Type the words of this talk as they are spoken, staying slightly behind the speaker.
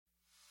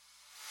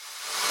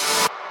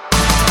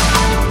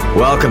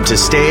Welcome to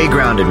Stay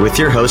Grounded with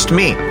your host,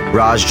 me,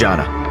 Raj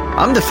Jana.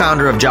 I'm the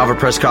founder of Java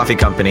Press Coffee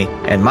Company,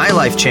 and my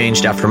life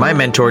changed after my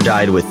mentor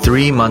died with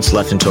 3 months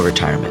left until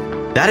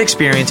retirement. That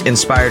experience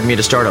inspired me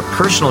to start a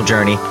personal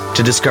journey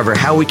to discover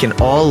how we can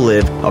all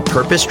live a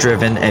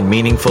purpose-driven and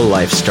meaningful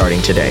life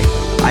starting today.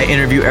 I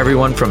interview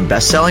everyone from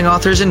best-selling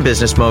authors and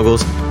business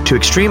moguls to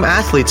extreme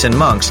athletes and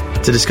monks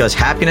to discuss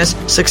happiness,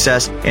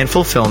 success, and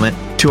fulfillment,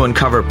 to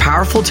uncover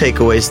powerful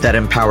takeaways that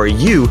empower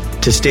you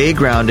to stay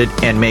grounded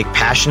and make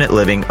passionate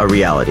living a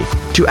reality.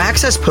 To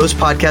access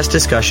post-podcast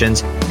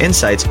discussions,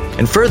 insights,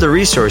 and further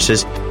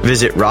resources,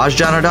 visit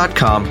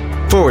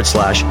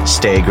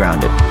rajjana.com/stay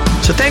grounded.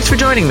 So thanks for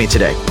joining me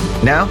today.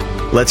 Now,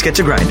 let's get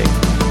to grinding.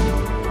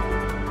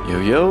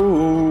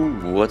 Yo,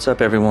 what's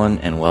up everyone,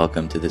 and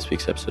welcome to this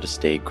week's episode of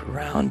Stay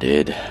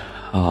Grounded.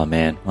 Oh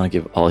man, I want to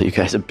give all you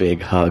guys a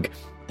big hug.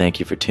 Thank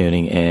you for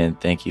tuning in.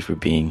 Thank you for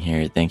being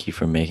here. Thank you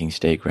for making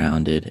Stay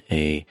Grounded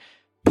a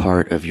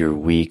part of your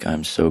week.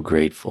 I'm so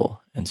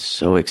grateful and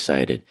so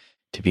excited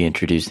to be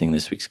introducing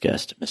this week's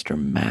guest, Mr.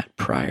 Matt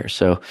Pryor.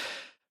 So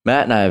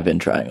Matt and I have been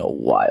trying a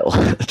while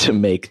to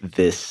make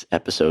this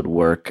episode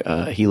work.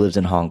 He lives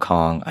in Hong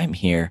Kong. I'm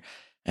here.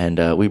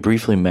 And we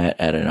briefly met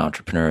at an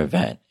entrepreneur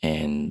event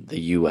in the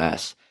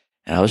US.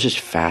 And I was just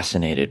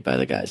fascinated by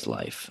the guy's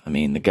life. I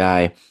mean, the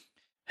guy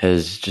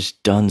has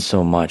just done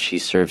so much. He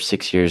served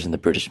 6 years in the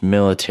British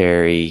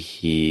military.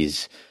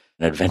 He's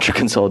an adventure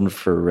consultant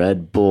for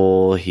Red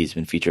Bull. He's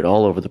been featured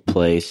all over the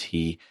place.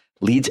 He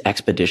leads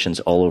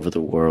expeditions all over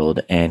the world.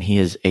 And he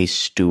is a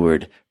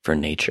steward for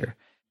nature.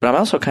 But I'm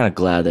also kind of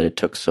glad that it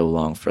took so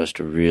long for us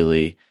to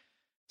really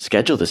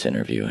schedule this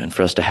interview and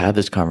for us to have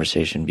this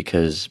conversation,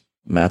 because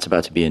Matt's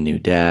about to be a new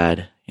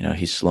dad. You know,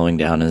 he's slowing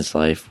down in his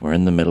life. We're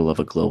in the middle of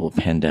a global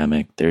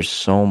pandemic. There's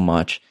so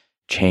much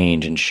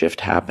change and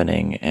shift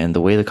happening. And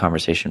the way the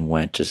conversation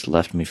went just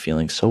left me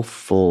feeling so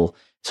full,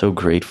 so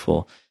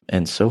grateful,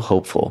 and so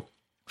hopeful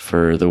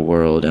for the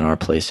world and our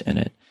place in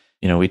it.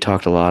 You know, we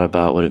talked a lot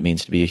about what it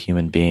means to be a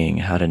human being,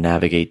 how to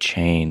navigate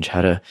change,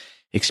 how to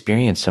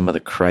experience some of the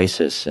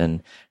crisis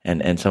and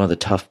some of the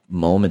tough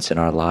moments in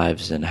our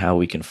lives, and how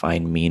we can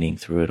find meaning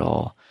through it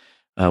all.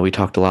 We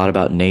talked a lot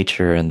about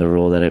nature and the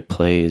role that it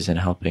plays in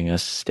helping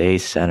us stay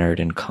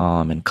centered and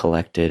calm and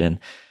collected. And,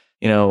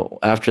 you know,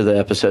 after the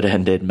episode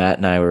ended, Matt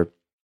and I were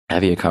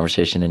having a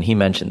conversation, and he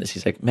mentioned this.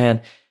 He's like,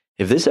 man,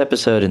 if this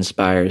episode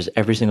inspires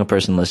every single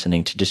person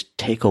listening to just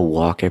take a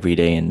walk every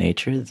day in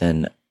nature,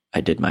 then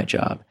I did my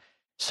job.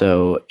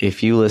 So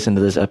if you listen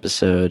to this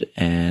episode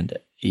and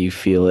you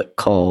feel it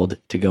called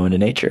to go into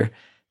nature,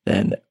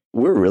 then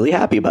we're really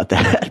happy about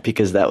that,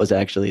 because that was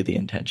actually the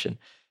intention.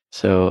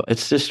 So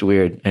it's just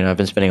weird. You know, I've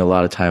been spending a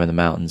lot of time in the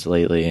mountains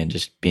lately and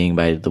just being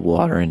by the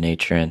water and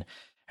nature. And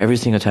every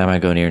single time I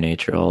go near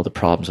nature, all the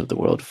problems of the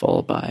world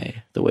fall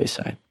by the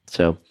wayside.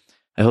 So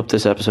I hope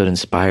this episode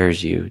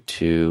inspires you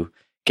to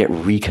get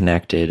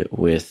reconnected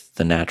with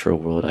the natural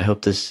world. I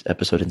hope this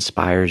episode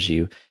inspires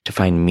you to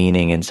find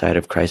meaning inside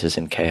of crisis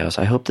and chaos.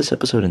 I hope this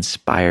episode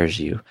inspires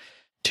you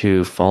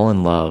to fall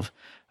in love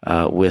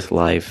with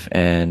life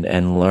and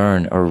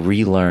learn or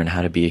relearn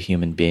how to be a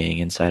human being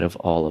inside of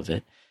all of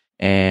it.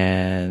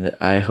 And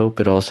I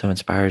hope it also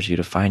inspires you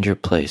to find your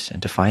place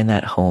and to find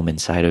that home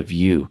inside of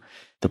you,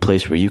 the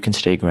place where you can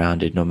stay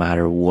grounded no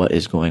matter what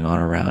is going on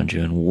around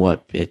you and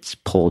what it's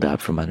pulled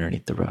out from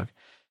underneath the rug.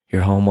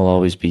 Your home will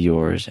always be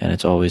yours, and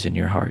it's always in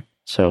your heart.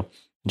 So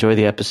enjoy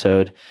the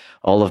episode.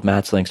 All of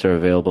Matt's links are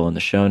available in the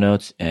show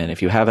notes. And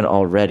if you haven't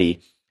already,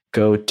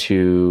 go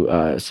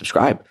to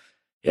subscribe.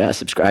 Yeah,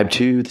 subscribe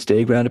to the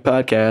Stay Grounded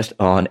podcast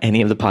on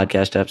any of the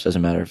podcast apps.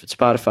 Doesn't matter if it's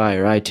Spotify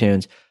or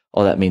iTunes.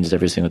 All that means is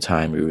every single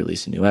time we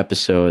release a new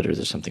episode or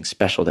there's something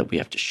special that we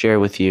have to share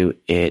with you,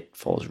 it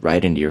falls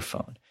right into your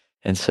phone.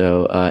 And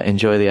so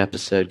enjoy the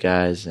episode,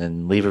 guys,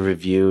 and leave a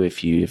review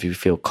if you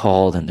feel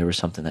called and there was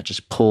something that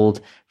just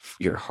pulled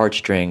your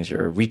heartstrings,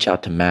 or reach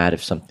out to Matt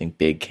if something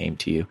big came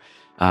to you.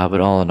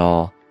 But all in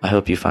all, I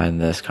hope you find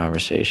this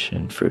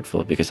conversation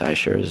fruitful, because I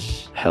sure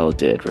as hell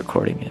did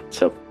recording it.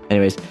 So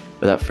anyways,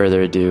 without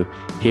further ado,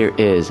 here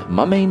is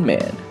my main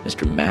man,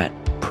 Mr. Matt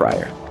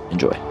Pryor.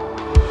 Enjoy.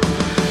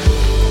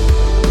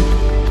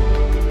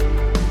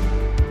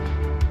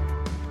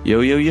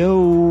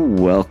 Yo,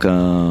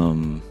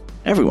 welcome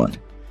everyone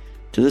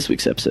to this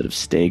week's episode of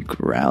Stay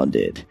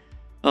Grounded.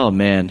 Oh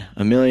man,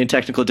 a million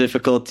technical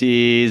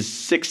difficulties,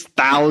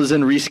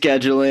 6,000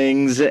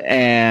 reschedulings,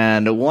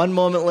 and one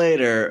moment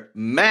later,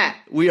 Matt,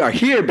 we are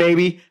here,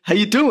 baby. How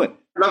you doing?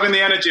 Loving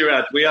the energy,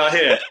 Rad. We are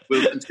here.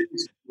 We'll continue.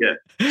 Yeah,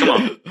 come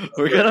on.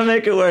 We're going to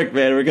make it work,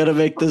 man. We're going to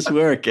make this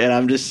work, and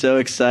I'm just so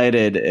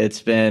excited.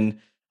 It's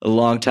been a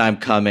long time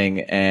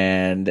coming,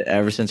 and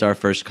ever since our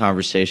first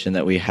conversation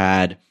that we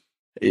had,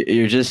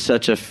 you're just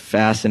such a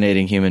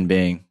fascinating human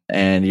being,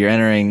 and you're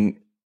entering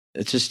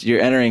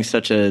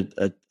such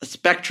a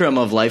spectrum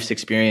of life's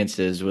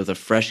experiences with a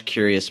fresh,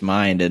 curious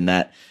mind, and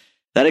that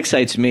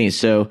excites me.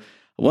 So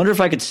I wonder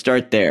if I could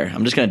start there.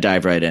 I'm just going to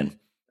dive right in.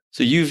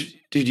 So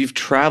you've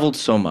traveled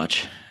so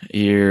much.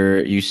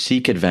 You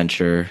seek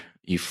adventure,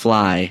 you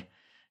fly,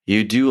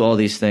 You do all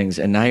these things,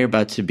 and now you're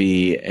about to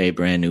be a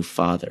brand new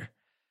father.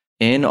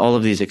 In all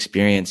of these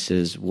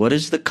experiences, what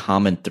is the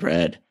common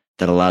thread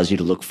that allows you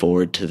to look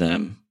forward to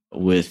them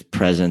with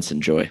presence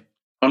and joy?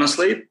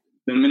 Honestly,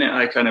 the minute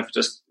I kind of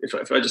just,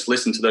 if I just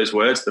listen to those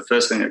words, the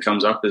first thing that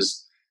comes up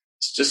is,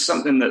 it's just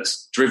something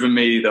that's driven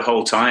me the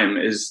whole time,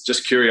 is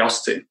just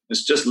curiosity.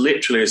 It's just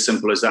literally as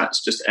simple as that.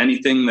 It's just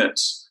anything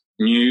that's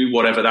new,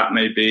 whatever that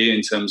may be,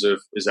 in terms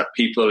of, is that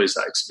people, is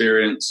that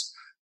experience,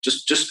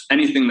 just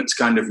anything that's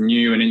kind of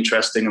new and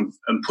interesting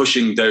and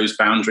pushing those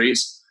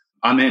boundaries,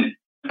 I'm in.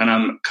 And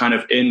I'm kind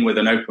of in with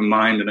an open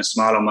mind and a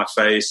smile on my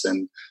face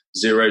and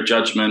zero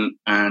judgment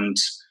and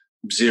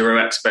zero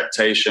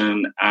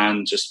expectation,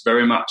 and just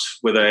very much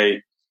with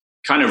a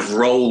kind of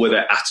roll with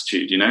it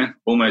attitude,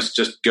 almost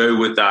just go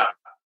with that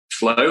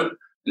flow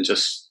and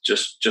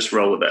just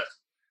roll with it.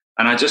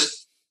 And I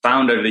just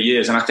found over the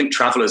years, and I think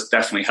travel has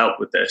definitely helped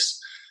with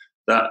this,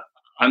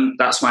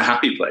 that's my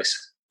happy place.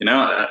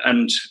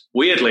 And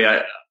weirdly,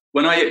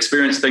 when I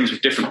experience things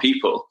with different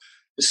people,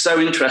 it's so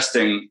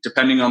interesting,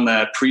 depending on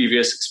their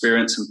previous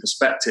experience and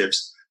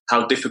perspectives,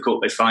 how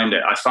difficult they find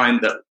it. I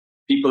find that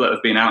people that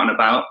have been out and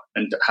about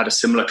and had a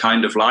similar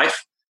kind of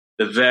life,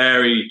 they're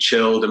very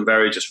chilled and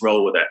very just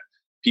roll with it.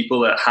 People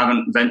that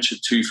haven't ventured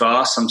too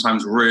far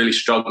sometimes really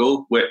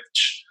struggle,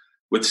 which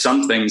with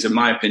some things, in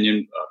my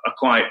opinion, are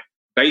quite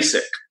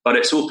basic, but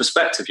it's all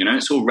perspective,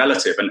 it's all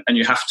relative. And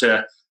you have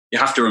to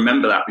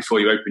remember that before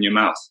you open your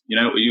mouth.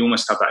 You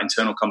almost have that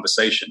internal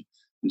conversation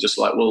and just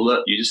like, well,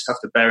 look, you just have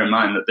to bear in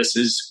mind that this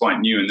is quite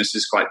new and this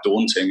is quite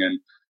daunting. And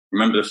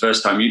remember the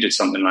first time you did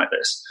something like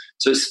this.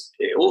 So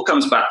it all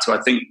comes back to,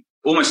 I think,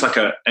 almost like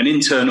an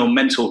internal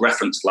mental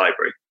reference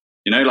library.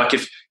 Like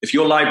if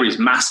your library is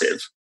massive,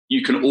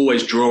 you can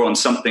always draw on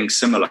something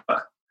similar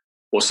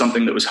or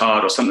something that was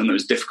hard or something that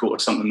was difficult or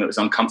something that was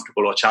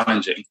uncomfortable or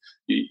challenging.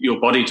 Your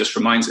body just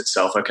reminds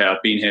itself, okay,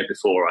 I've been here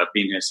before, I've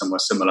been here somewhere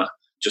similar.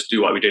 Just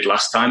do what we did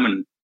last time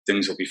and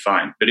things will be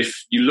fine. But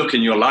if you look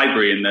in your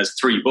library and there's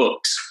 3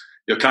 books,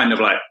 you're kind of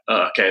like,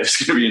 oh, okay,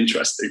 this is going to be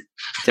interesting.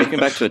 Take me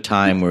back to a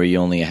time where you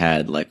only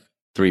had like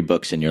 3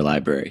 books in your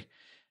library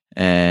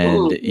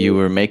and you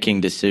were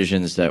making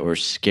decisions that were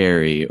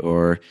scary,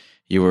 or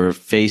you were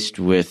faced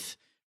with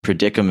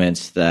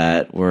predicaments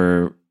that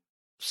were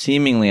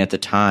seemingly at the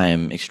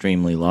time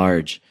extremely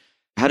large.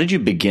 How did you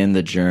begin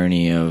the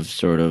journey of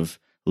sort of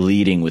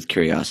leading with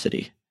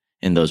curiosity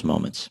in those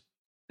moments?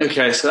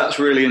 Okay, so that's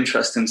really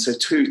interesting. So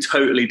 2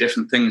 totally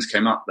different things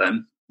came up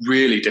then,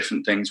 really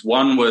different things.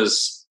 One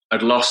was I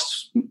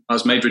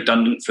was made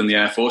redundant from the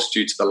Air Force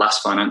due to the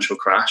last financial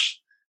crash.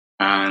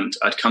 And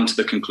I'd come to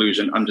the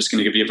conclusion, I'm just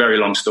going to give you a very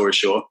long story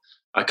short.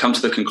 I come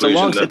to the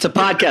conclusion it's a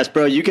podcast,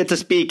 bro. You get to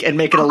speak and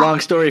make it a long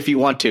story if you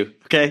want to,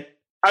 okay?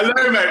 I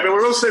know, mate, but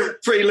we're also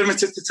pretty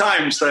limited to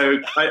time. So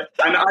I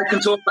can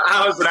talk for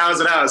hours and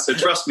hours and hours. So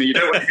trust me, you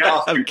don't want to get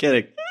off. I'm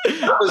kidding.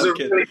 That was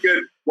really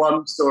good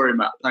one story,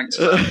 Matt. Thanks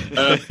for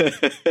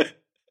that.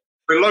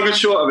 The long and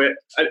short of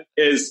it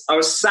is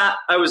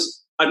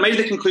I'd made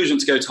the conclusion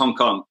to go to Hong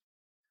Kong.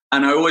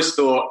 And I always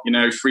thought,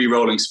 free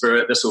rolling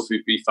spirit, this will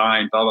be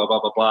fine, blah, blah,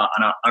 blah, blah, blah.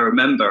 And I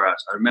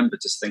remember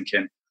just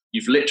thinking,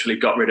 you've literally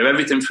got rid of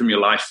everything from your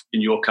life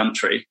in your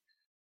country.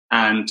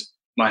 And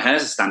my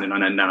hair's standing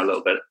on end now a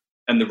little bit.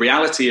 And the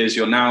reality is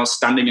you're now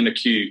standing in a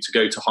queue to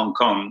go to Hong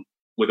Kong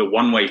with a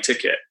one-way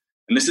ticket.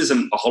 And this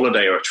isn't a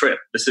holiday or a trip.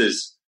 This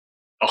is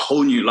a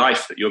whole new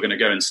life that you're going to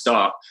go and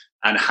start.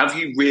 And have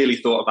you really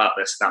thought about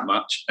this that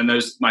much? And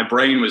my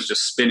brain was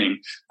just spinning.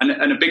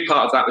 And a big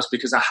part of that was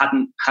because I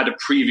hadn't had a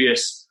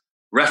previous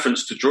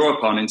reference to draw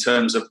upon in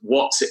terms of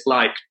what's it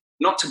like,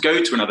 not to go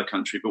to another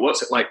country, but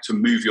what's it like to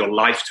move your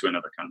life to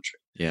another country?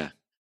 Yeah.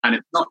 And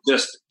it's not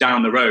just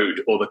down the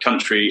road or the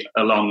country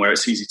along where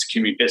it's easy to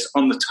commute. It's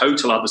on the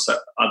total other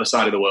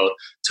side of the world,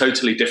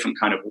 totally different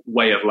kind of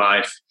way of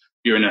life.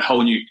 You're in a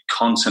whole new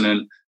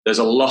continent. There's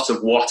a lot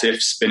of what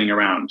ifs spinning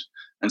around.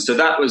 And so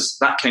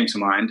that came to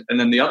mind.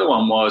 And then the other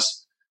one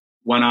was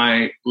when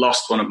I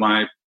lost one of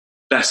my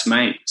best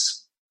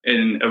mates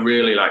in a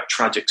really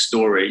tragic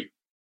story.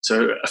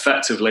 So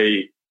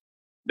effectively,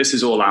 this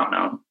is all out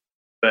now,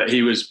 but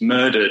he was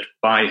murdered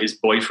by his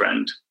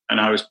boyfriend. And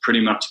I was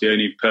pretty much the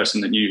only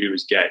person that knew he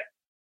was gay.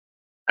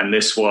 And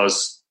this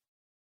was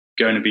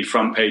going to be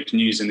front page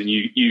news in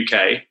the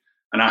UK.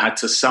 And I had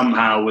to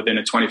somehow, within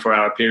a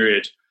 24-hour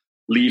period,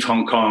 leave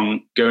Hong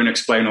Kong, go and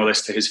explain all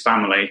this to his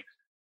family,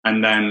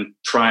 and then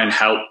try and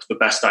help the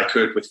best I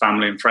could with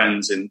family and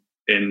friends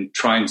in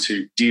trying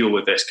to deal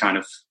with this kind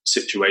of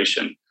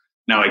situation.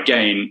 Now,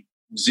 again,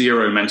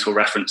 zero mental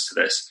reference to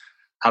this.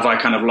 Have I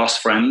kind of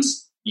lost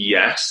friends?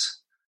 Yes.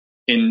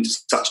 In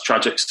such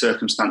tragic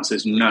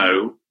circumstances,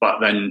 no. But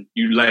then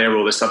you layer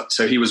all this up.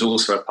 So he was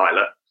also a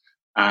pilot.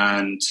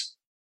 And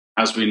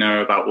as we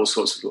know about all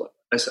sorts of,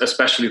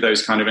 especially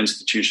those kind of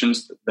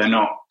institutions, they're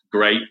not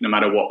great no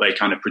matter what they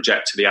kind of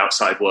project to the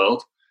outside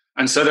world.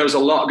 And so there was a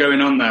lot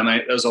going on there,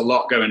 mate. There was a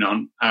lot going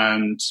on.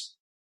 And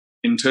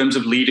in terms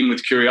of leading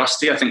with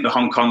curiosity, I think the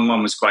Hong Kong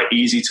one was quite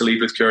easy to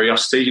lead with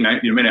curiosity.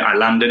 The minute I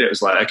landed, it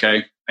was like,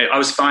 okay, I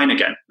was fine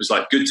again. It was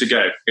like, good to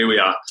go. Here we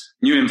are.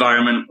 new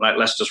environment, like,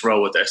 let's just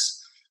roll with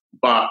this.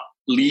 But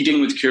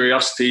leading with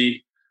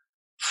curiosity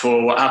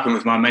for what happened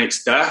with my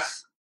mate's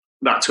death,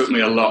 that took me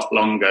a lot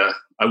longer.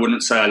 I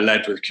wouldn't say I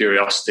led with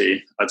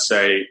curiosity. I'd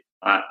say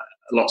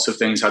lots of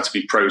things had to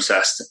be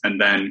processed. And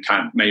then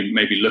kind of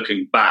maybe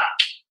looking back,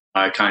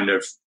 I kind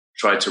of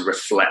tried to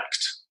reflect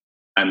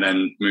and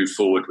then move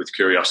forward with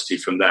curiosity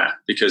from there.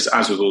 Because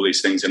as with all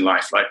these things in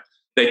life, like,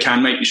 they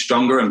can make you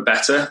stronger and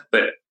better,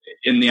 but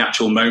in the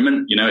actual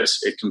moment,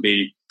 it can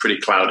be pretty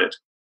clouded.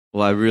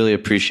 Well, I really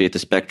appreciate the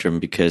spectrum,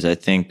 because I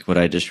think what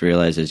I just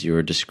realized is you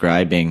were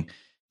describing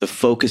the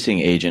focusing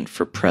agent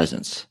for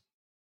presence,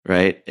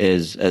 right?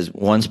 As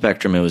one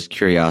spectrum, it was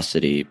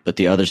curiosity, but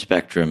the other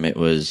spectrum, it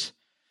was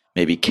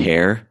maybe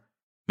care.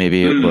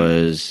 Maybe it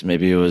was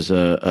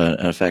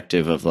an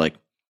effective of like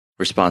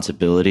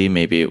responsibility.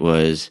 Maybe it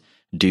was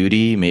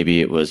duty.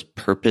 Maybe it was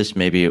purpose.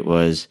 Maybe it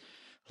was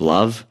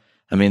love.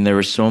 I mean, there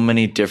were so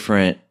many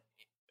different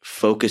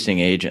focusing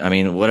agent. I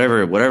mean,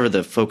 whatever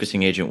the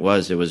focusing agent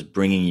was, it was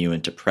bringing you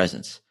into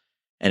presence.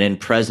 And in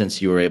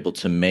presence, you were able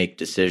to make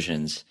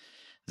decisions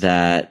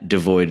that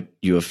devoid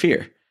you of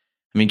fear.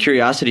 I mean,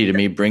 curiosity to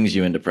me brings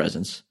you into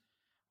presence,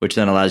 which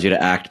then allows you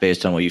to act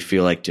based on what you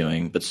feel like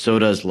doing. But so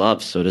does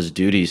love, so does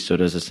duty, so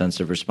does a sense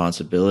of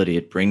responsibility.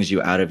 It brings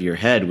you out of your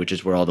head, which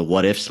is where all the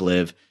what ifs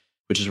live,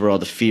 which is where all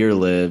the fear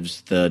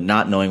lives, the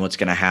not knowing what's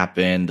going to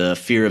happen, the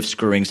fear of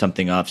screwing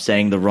something up,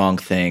 saying the wrong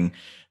thing,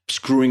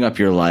 screwing up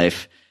your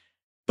life.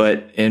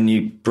 And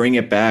you bring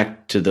it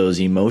back to those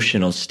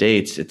emotional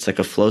states, it's like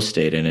a flow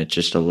state, and it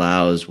just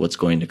allows what's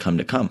going to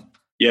come.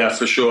 Yeah,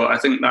 for sure. I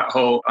think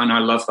and I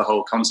love the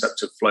whole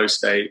concept of flow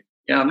state.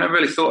 Yeah, I've never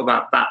really thought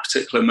about that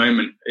particular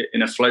moment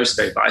in a flow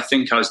state, but I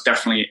think I was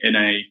definitely in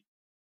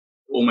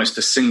almost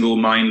a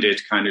single-minded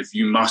kind of,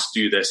 you must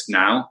do this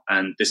now,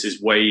 and this is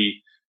way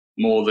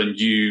more than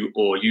you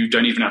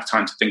don't even have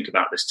time to think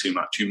about this too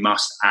much. You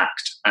must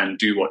act and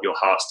do what your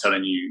heart's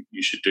telling you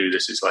you should do.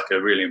 This is like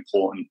a really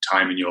important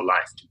time in your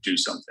life to do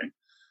something.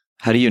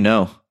 How do you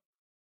know?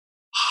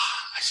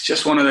 It's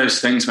just one of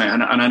those things, mate.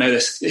 And I know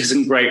this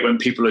isn't great when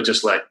people are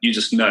just like, you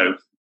just know.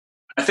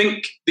 I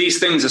think these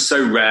things are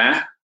so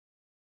rare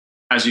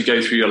as you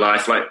go through your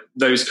life, like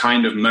those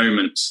kind of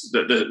moments,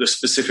 the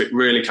specific,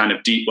 really kind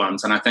of deep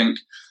ones. And I think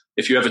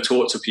if you ever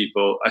talk to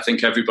people, I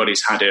think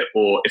everybody's had it,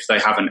 or if they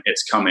haven't,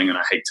 it's coming. And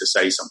I hate to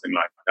say something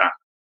like that.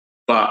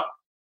 But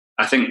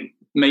I think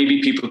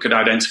maybe people could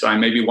identify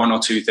maybe one or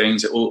two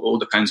things. It all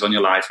depends on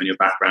your life and your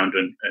background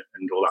and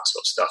all that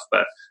sort of stuff.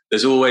 But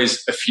there's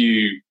always a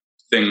few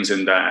things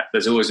in there.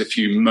 There's always a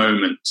few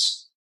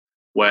moments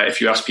where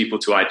if you ask people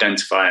to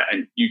identify it,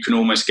 and you can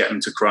almost get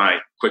them to cry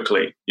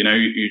quickly.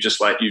 You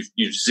just like,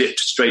 you've zipped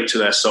straight to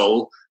their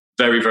soul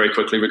very, very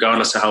quickly,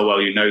 regardless of how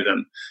well you know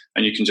them.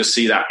 And you can just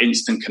see that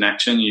instant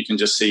connection. You can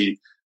just see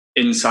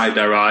inside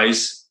their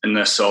eyes and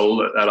their soul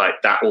that they're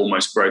like, that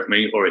almost broke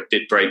me, or it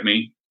did break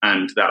me.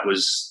 And that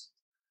was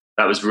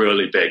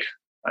really big.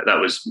 Like,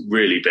 that was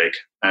really big.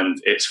 And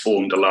it's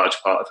formed a large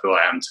part of who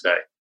I am today.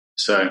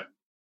 So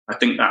I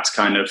think that's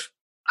kind of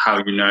how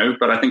you know.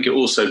 But I think it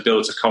also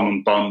builds a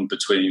common bond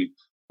between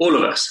all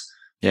of us.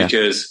 Yeah.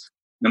 Because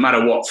no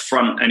matter what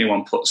front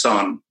anyone puts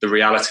on, the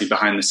reality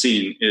behind the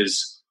scene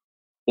is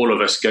all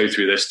of us go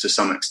through this to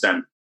some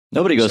extent.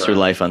 Nobody goes through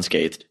life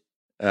unscathed.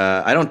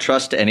 I don't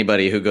trust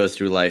anybody who goes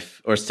through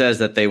life or says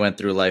that they went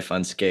through life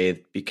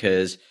unscathed,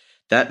 because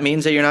that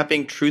means that you're not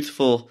being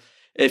truthful.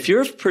 If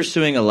you're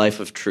pursuing a life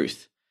of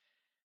truth,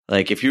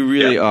 like if you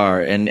really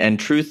are, and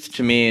truth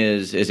to me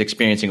is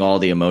experiencing all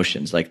the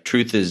emotions. Like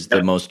truth is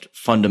the most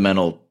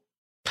fundamental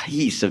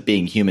piece of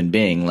being human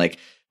being. Like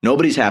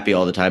nobody's happy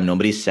all the time.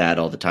 Nobody's sad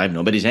all the time.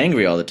 Nobody's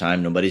angry all the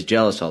time. Nobody's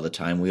jealous all the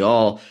time. We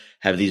all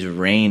have these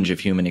range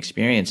of human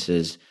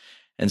experiences.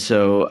 And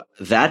so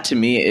that to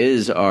me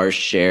is our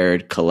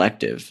shared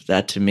collective.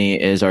 That to me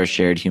is our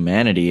shared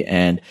humanity.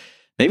 And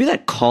maybe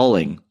that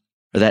calling,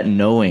 or that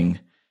knowing,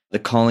 the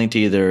calling to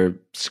either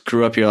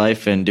screw up your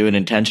life and do it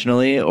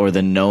intentionally, or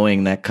the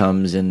knowing that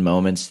comes in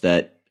moments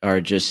that are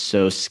just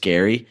so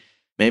scary.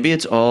 Maybe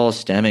it's all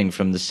stemming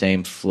from the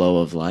same flow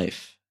of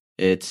life.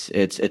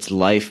 It's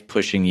life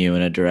pushing you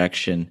in a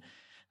direction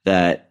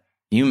that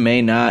you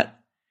may not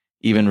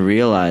even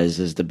realize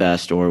is the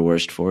best or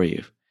worst for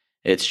you.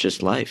 It's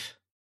just life.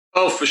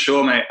 Oh, for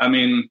sure, mate. I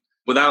mean,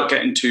 without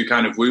getting too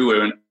kind of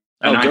woo-woo.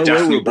 Go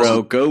woo-woo,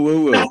 bro. Go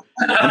woo-woo.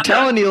 I'm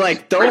telling you,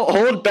 like, don't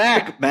hold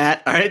back,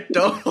 Matt. All right?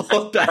 Don't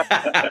hold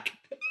back.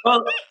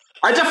 Well,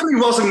 I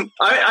definitely wasn't.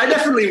 I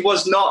definitely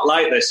was not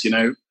like this,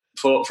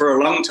 for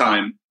a long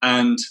time.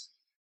 And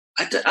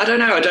I don't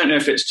know. I don't know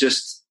if it's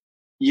just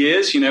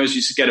years, as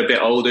you get a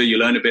bit older, you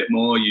learn a bit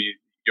more,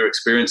 your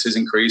experiences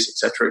increase, et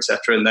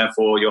cetera, and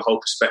therefore your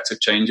whole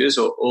perspective changes,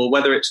 or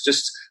whether it's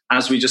just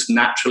as we just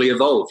naturally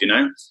evolve,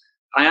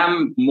 I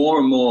am more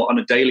and more on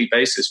a daily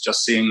basis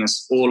just seeing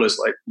this all as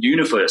like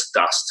universe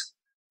dust.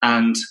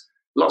 And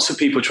lots of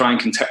people try and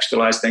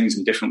contextualize things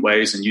in different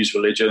ways and use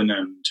religion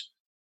and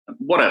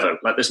whatever.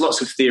 Like there's lots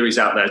of theories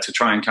out there to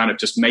try and kind of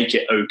just make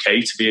it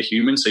okay to be a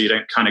human, so you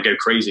don't kind of go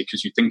crazy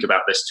because you think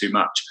about this too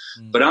much.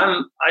 But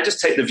I just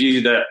take the view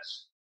that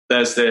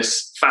there's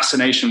this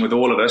fascination with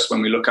all of us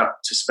when we look up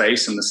to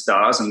space and the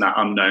stars and that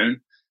unknown.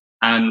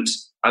 And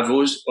I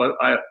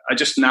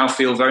just now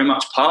feel very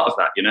much part of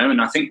that, you know,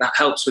 and I think that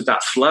helps with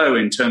that flow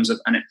in terms of,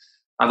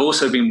 I've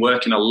also been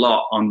working a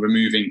lot on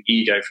removing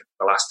ego for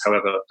the last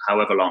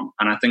however long.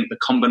 And I think the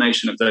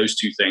combination of those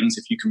two things,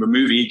 if you can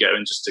remove ego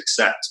and just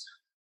accept,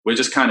 we're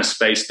just kind of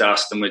space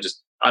dust, and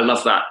I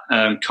love that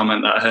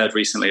comment that I heard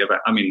recently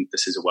about, I mean,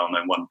 this is a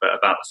well-known one, but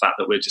about the fact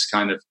that we're just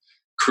kind of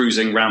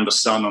cruising around the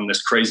sun on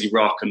this crazy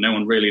rock and no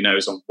one really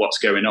knows on what's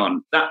going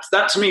on.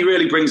 That to me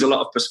really brings a lot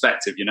of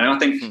perspective, you know. I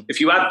think if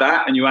you add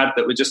that and you add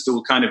that we're just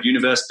all kind of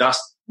universe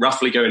dust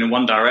roughly going in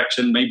one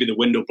direction, maybe the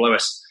wind will blow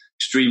us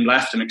extreme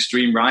left and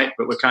extreme right,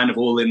 but we're kind of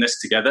all in this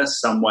together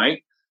some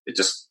way. It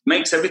just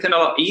makes everything a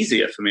lot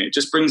easier for me. It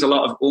just brings a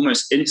lot of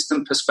almost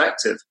instant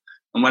perspective.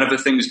 And whenever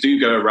things do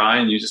go awry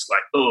and you're just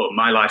like, oh,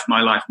 my life,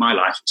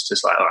 it's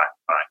just like, all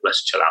right,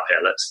 let's chill out here.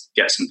 Let's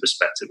get some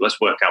perspective. Let's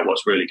work out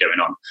what's really going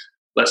on.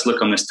 Let's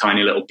look on this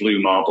tiny little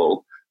blue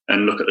marble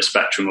and look at the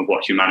spectrum of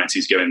what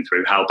humanity's going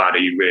through. How bad are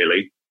you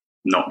really?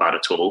 Not bad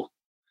at all.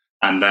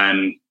 And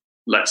then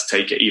let's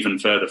take it even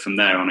further from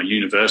there on a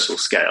universal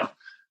scale.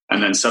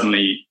 And then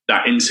suddenly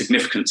that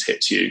insignificance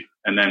hits you.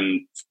 And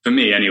then for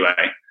me anyway,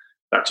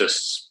 that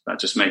just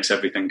makes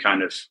everything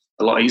kind of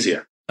a lot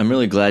easier. I'm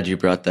really glad you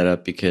brought that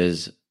up,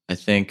 because I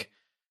think,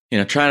 you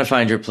know, trying to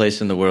find your place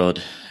in the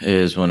world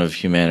is one of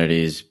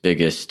humanity's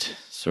biggest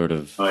sort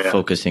of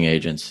focusing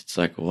agents. It's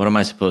like, what am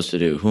I supposed to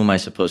do? Who am I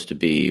supposed to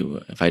be?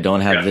 If I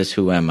don't have this,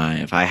 who am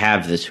I? If I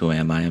have this, who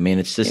am I? I mean,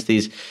 it's just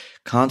these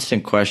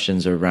constant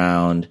questions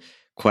around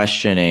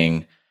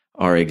questioning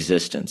our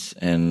existence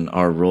and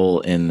our role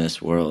in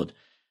this world.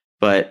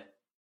 But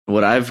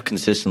what I've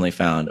consistently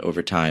found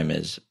over time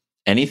is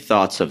any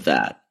thoughts of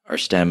that are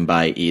stemmed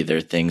by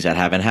either things that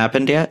haven't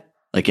happened yet,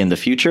 like in the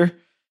future.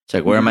 It's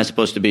like, where am I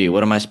supposed to be?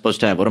 What am I supposed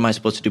to have? What am I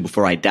supposed to do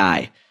before I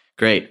die?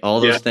 Great. All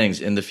those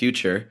things in the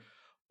future.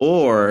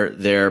 Or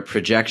they're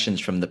projections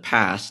from the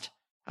past.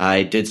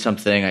 I did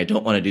something. I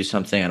don't want to do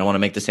something. I don't want to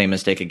make the same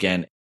mistake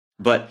again.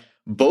 But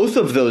both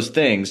of those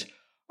things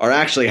are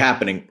actually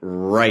happening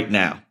right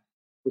now.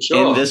 For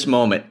sure. In this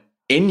moment,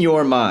 in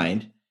your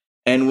mind.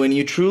 And when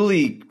you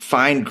truly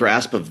find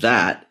grasp of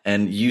that,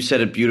 and you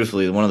said it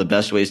beautifully, one of the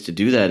best ways to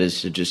do that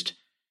is to just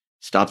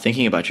stop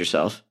thinking about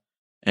yourself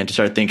and to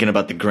start thinking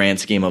about the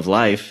grand scheme of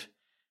life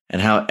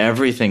and how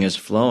everything is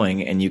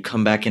flowing, and you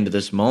come back into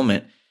this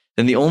moment,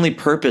 then the only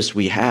purpose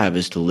we have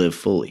is to live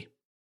fully.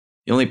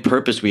 The only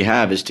purpose we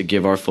have is to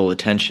give our full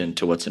attention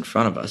to what's in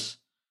front of us.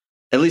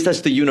 At least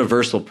that's the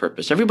universal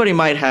purpose. Everybody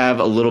might have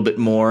a little bit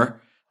more,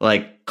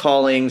 like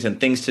callings and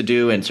things to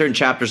do and certain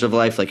chapters of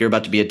life. Like you're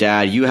about to be a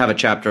dad. You have a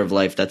chapter of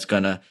life that's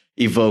going to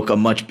evoke a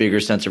much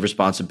bigger sense of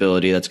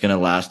responsibility that's going to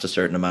last a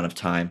certain amount of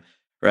time,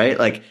 right?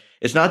 Like,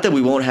 it's not that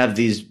we won't have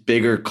these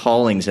bigger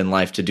callings in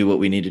life to do what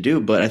we need to do,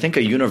 but I think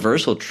a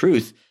universal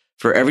truth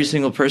for every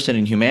single person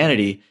in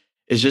humanity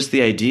is just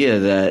the idea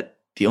that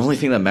the only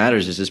thing that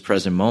matters is this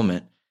present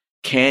moment.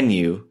 Can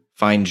you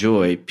find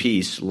joy,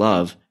 peace,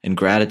 love, and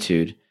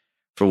gratitude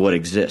for what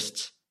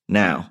exists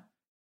now,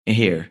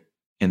 here,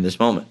 in this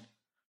moment?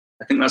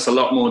 I think that's a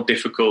lot more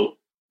difficult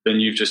than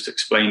you've just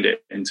explained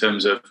it, in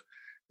terms of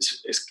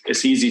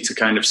it's easy to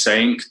kind of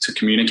say, to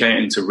communicate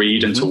and to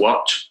read and to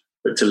watch,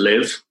 but to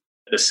live,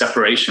 the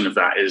separation of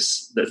that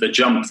is the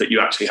jump that you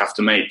actually have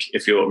to make,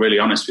 if you're really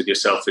honest with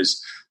yourself,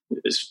 is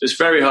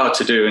very hard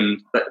to do.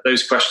 And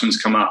those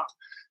questions come up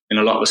in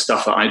a lot of the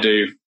stuff that I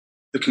do.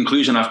 The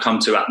conclusion I've come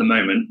to at the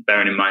moment,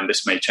 bearing in mind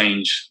this may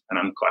change, and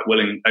I'm quite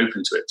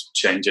open to it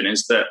changing,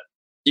 is that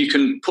you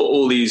can put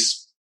all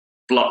these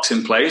blocks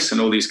in place and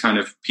all these kind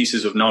of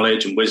pieces of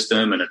knowledge and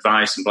wisdom and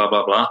advice and blah,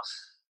 blah, blah.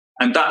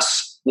 And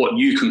that's what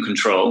you can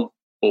control,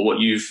 or what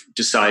you've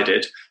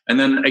decided. And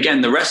then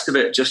again, the rest of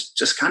it,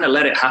 just kind of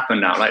let it happen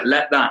now. Like,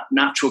 let that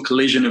natural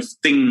collision of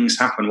things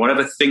happen,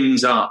 whatever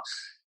things are.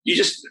 You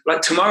just,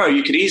 like tomorrow,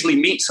 you could easily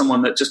meet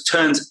someone that just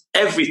turns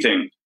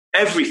everything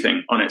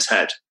on its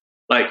head.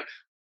 Like,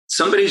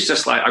 somebody's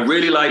just like, I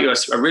really like you.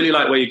 I really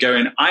like where you're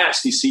going. I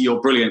actually see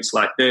your brilliance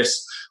like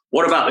this.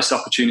 What about this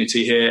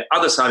opportunity here?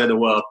 Other side of the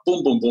world,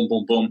 boom, boom, boom,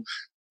 boom, boom.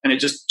 And it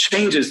just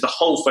changes the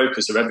whole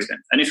focus of everything.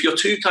 And if you're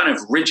too kind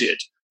of rigid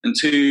and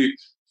too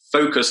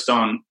focused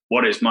on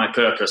what is my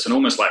purpose and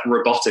almost like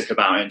robotic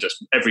about it, and just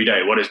every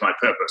day, what is my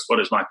purpose? What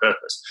is my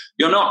purpose?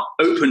 You're not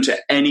open to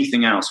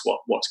anything else,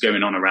 what's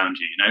going on around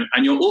you, you know?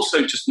 And you're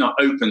also just not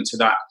open to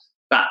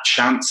that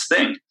chance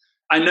thing.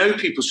 I know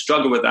people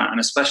struggle with that, and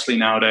especially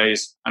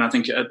nowadays. And I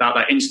think about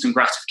that instant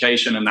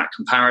gratification and that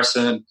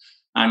comparison.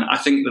 And I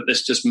think that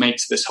this just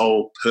makes this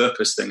whole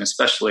purpose thing,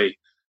 especially,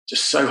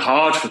 just so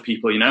hard for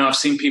people. You know, I've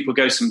seen people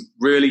go some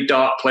really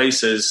dark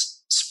places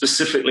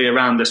specifically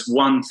around this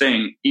one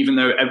thing, even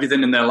though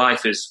everything in their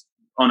life is,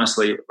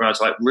 honestly, where I was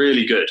like,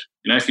 really good.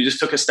 You know, if you just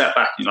took a step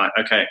back and you're like,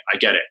 okay, I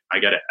get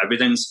it.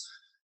 Everything's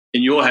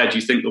in your head.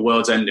 You think the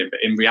world's ending, but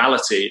in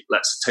reality,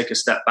 let's take a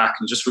step back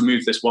and just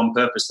remove this one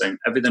purpose thing.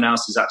 Everything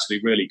else is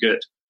actually really good.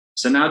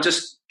 So now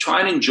just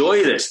try and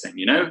enjoy this thing,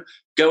 you know,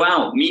 go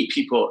out, meet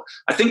people.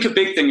 I think a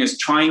big thing is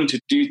trying to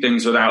do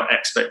things without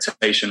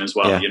expectation as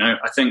well. Yeah. You know,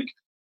 I think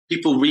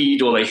people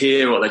read or they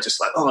hear or they're just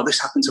like, oh, this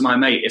happened to my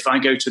mate. If I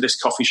go to this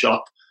coffee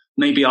shop,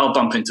 maybe I'll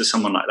bump into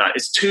someone like that.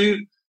 It's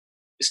too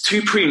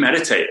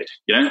premeditated.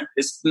 You know,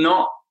 it's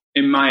not,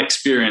 in my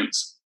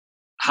experience,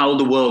 how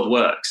the world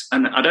works.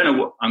 And I don't know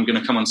what, I'm going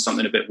to come on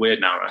something a bit weird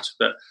now, Raj,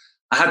 but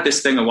I had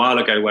this thing a while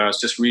ago where I was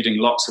just reading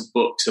lots of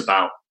books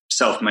about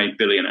self-made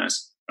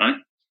billionaires, right?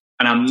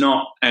 And I'm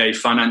not a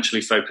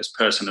financially focused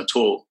person at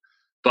all,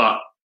 but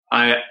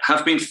I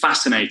have been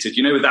fascinated,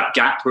 you know, with that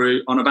gap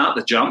we're on about,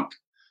 the jump.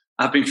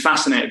 I've been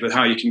fascinated with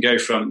how you can go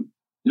from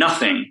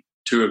nothing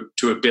to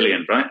a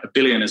billion, right? A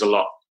billion is a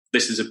lot.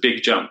 This is a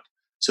big jump.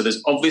 So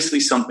there's obviously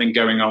something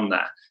going on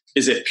there.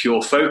 Is it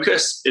pure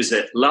focus? Is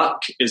it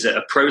luck? Is it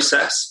a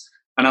process?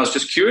 And I was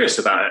just curious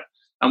about it.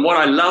 And what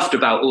I loved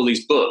about all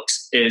these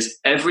books is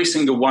every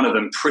single one of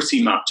them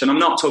pretty much, and I'm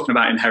not talking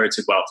about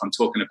inherited wealth, I'm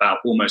talking about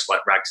almost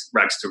like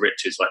rags to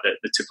riches, like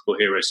the typical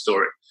hero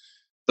story.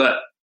 But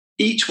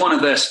each one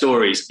of their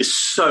stories is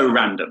so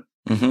random.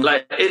 Mm-hmm.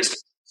 Like,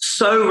 it's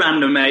so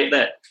random, mate,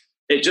 that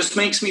it just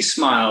makes me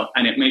smile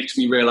and it makes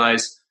me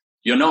realize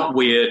you're not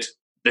weird.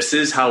 This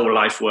is how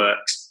life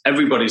works.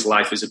 Everybody's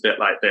life is a bit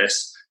like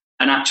this.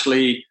 And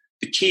actually,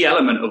 the key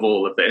element of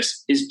all of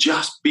this is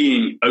just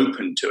being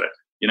open to it,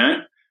 you know?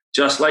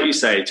 Just like you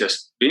say,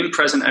 just being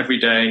present every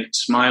day,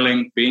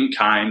 smiling, being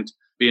kind,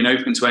 being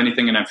open to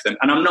anything and everything.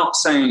 And I'm not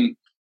saying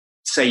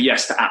say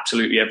yes to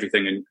absolutely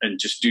everything and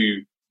just do,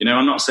 you know,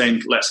 I'm not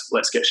saying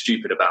let's get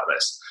stupid about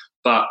this.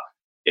 But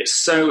it's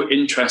so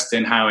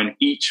interesting how in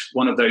each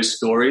one of those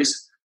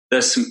stories,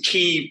 there's some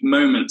key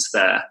moments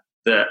there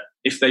that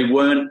if they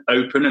weren't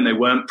open and they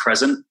weren't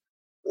present,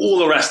 all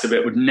the rest of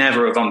it would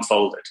never have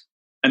unfolded.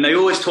 And they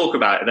always talk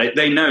about it.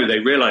 They know, they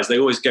realize, they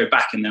always go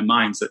back in their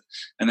minds that,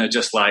 and they're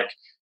just like,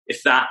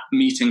 if that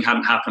meeting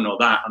hadn't happened or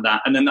that and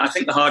that. And then I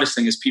think the hardest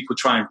thing is people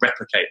try and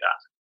replicate that,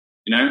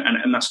 you know,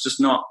 and that's just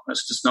not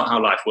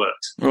how life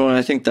works. Well,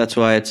 I think that's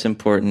why it's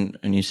important.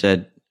 And you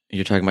said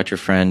you're talking about your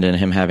friend and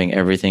him having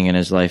everything in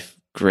his life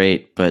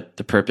great, but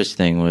the purpose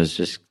thing was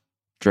just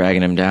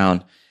dragging him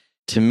down.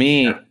 To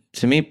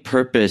me,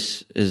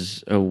 purpose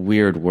is a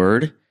weird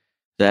word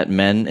that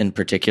men in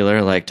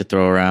particular like to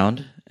throw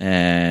around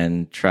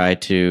and try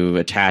to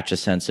attach a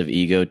sense of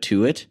ego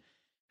to it.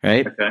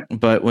 Right? Okay.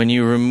 But when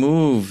you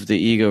remove the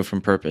ego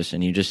from purpose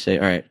and you just say,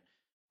 all right,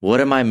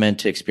 what am I meant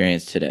to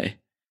experience today?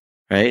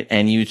 Right?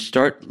 And you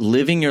start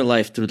living your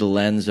life through the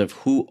lens of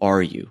who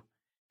are you?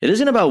 It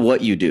isn't about what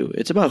you do.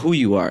 It's about who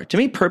you are. To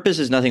me, purpose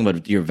is nothing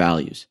but your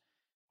values.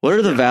 What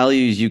are the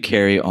values you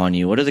carry on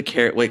you? What are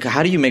like,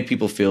 how do you make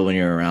people feel when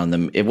you're around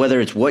them? Whether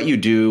it's what you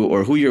do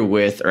or who you're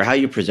with or how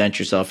you present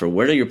yourself or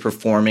whether you're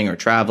performing or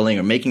traveling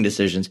or making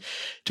decisions.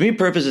 To me,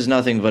 purpose is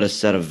nothing but a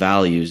set of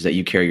values that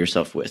you carry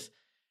yourself with.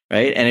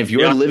 Right. And if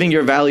you're living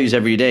your values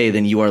every day,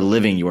 then you are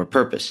living your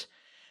purpose.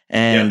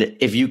 And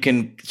if you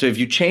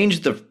change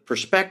the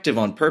perspective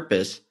on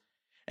purpose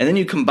and then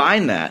you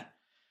combine that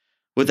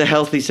with a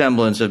healthy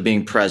semblance of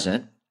being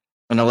present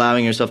and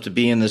allowing yourself to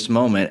be in this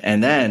moment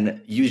and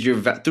then use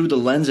through the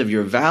lens of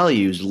your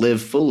values,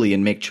 live fully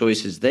and make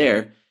choices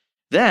there,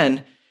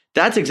 then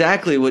that's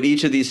exactly what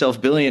each of these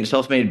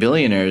self-made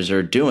billionaires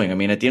are doing. I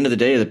mean, at the end of the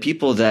day, the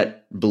people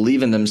that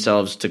believe in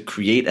themselves to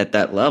create at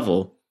that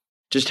level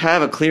just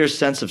have a clear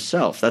sense of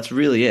self. That's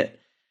really it.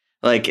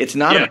 Like, it's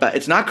not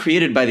it's not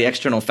created by the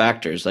external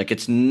factors. Like,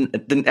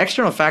 the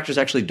external factors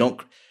actually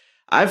don't.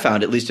 I've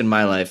found, at least in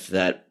my life,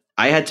 that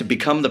I had to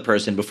become the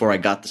person before I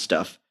got the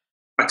stuff.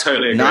 I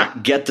totally agree.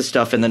 Not get the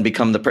stuff and then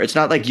become the person. It's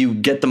not like you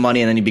get the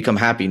money and then you become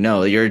happy.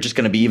 No, you're just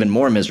going to be even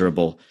more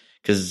miserable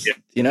because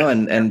you know.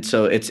 And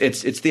so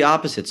it's the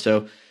opposite.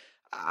 So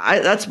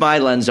that's my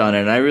lens on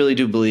it, and I really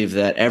do believe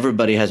that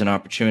everybody has an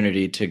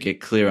opportunity to get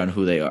clear on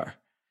who they are.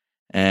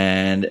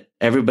 And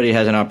everybody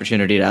has an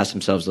opportunity to ask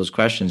themselves those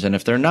questions. And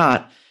if they're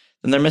not,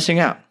 then they're missing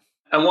out.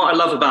 And what I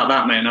love about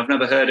that, man, I've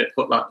never heard it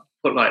put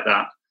like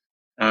that,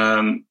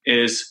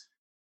 is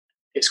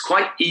it's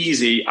quite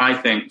easy, I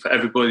think, for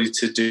everybody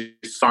to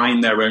define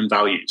their own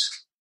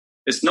values.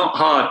 It's not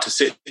hard to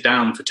sit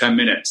down for 10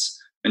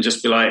 minutes and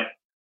just be like,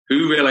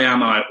 who really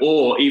am I?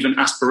 Or even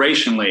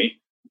aspirationally,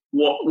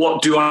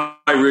 what do I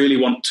really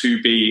want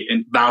to be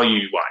in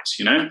value-wise,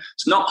 you know?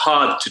 It's not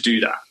hard to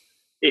do that.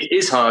 It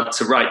is hard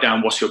to write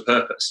down what's your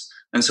purpose.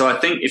 And so I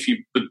think if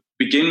you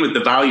begin with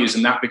the values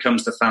and that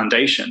becomes the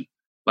foundation,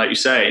 like you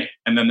say,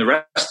 and then the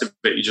rest of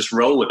it, you just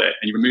roll with it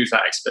and you remove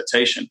that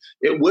expectation,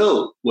 it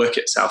will work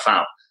itself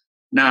out.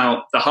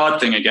 Now, the hard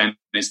thing again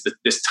is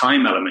this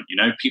time element, you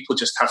know, people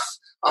just have,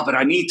 but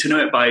I need to know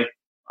it by,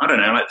 I don't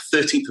know, like the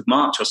 13th of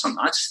March or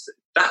something.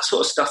 That sort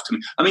of stuff to me.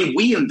 I mean,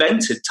 we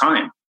invented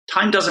time.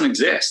 Time doesn't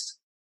exist.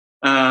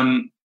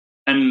 And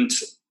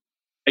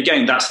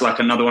again, that's like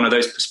another one of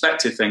those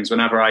perspective things.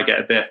 Whenever I get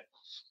a bit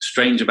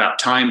strange about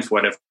time for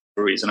whatever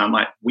reason, I'm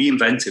like, we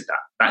invented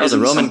that. That the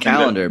Roman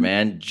calendar,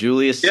 man.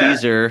 Julius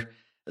Caesar.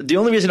 The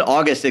only reason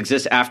August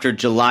exists after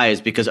July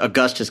is because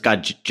Augustus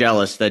got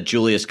jealous that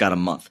Julius got a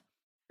month.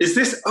 is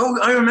this? Oh,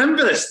 I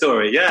remember this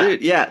story. Yeah.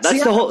 Dude, yeah.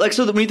 That's the whole, like,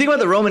 so when you think about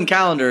the Roman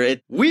calendar,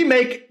 we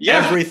make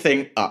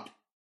everything up.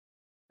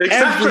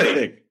 Exactly.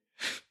 Everything.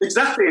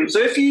 Exactly. And so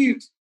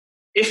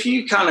if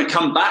you kind of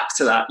come back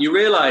to that, you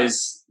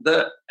realize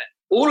that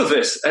all of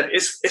this,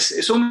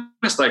 it's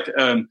almost like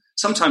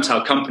sometimes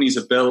how companies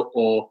are built,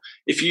 or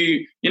if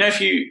you're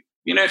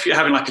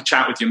having like a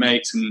chat with your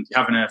mates and you're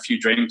having a few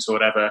drinks or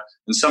whatever,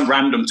 and some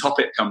random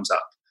topic comes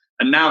up,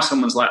 and now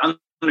someone's like, I'm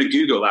going to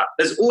Google that.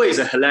 There's always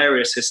a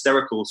hilarious,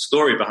 hysterical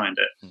story behind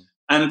it.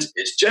 And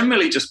it's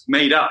generally just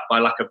made up by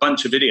like a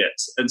bunch of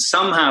idiots. And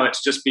somehow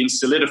it's just been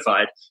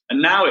solidified.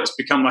 And now it's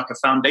become like a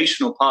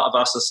foundational part of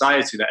our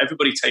society that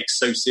everybody takes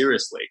so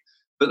seriously.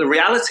 But the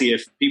reality,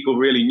 if people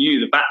really knew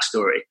the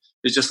backstory,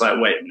 is just like,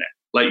 wait a minute,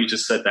 like you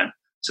just said then.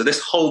 So this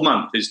whole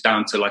month is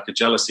down to like a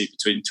jealousy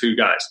between two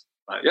guys.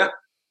 Like, yeah,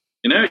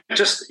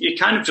 it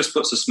kind of just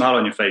puts a smile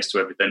on your face to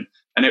everything.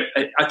 And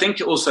I think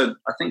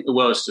the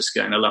world's just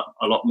getting a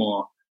lot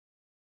more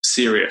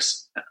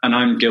serious, and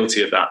I'm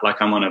guilty of that.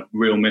 Like, I'm on a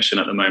real mission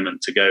at the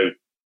moment to go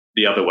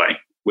the other way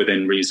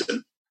within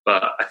reason.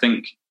 But I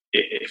think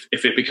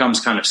if it becomes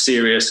kind of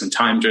serious and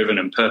time driven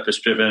and purpose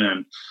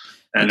driven,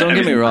 and don't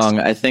get me wrong,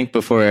 I think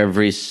before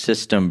every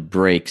system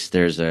breaks,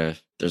 there's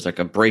like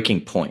a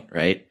breaking point,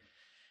 right?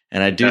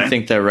 And I do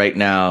think that right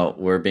now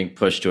we're being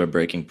pushed to a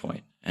breaking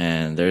point,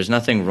 and there's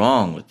nothing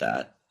wrong with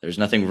that. There's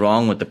nothing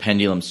wrong with the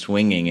pendulum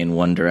swinging in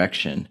one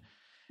direction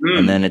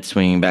and then it's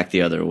swinging back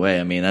the other way.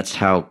 I mean, that's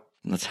how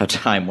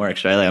time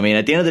works, right? Like, I mean,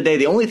 at the end of the day,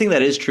 the only thing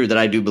that is true that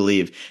I do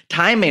believe,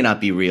 time may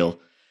not be real,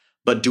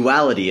 but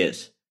duality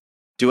is.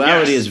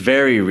 Duality is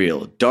very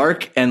real.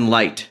 Dark and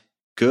light,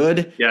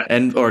 good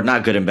and or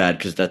not good and bad,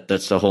 because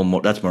that's the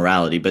whole that's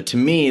morality. But to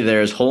me,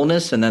 there's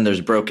wholeness and then there's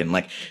broken.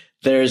 Like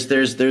there's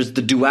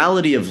the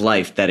duality of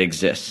life that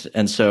exists,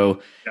 and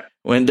so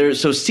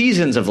so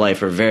seasons of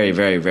life are very,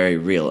 very, very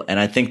real. And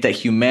I think that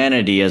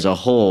humanity as a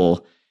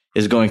whole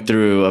is going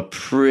through a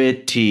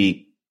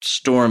pretty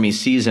stormy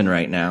season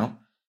right now.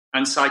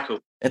 And cycle.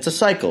 It's a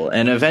cycle,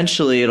 and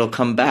eventually it'll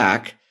come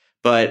back.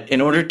 But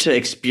in order to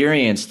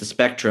experience the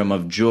spectrum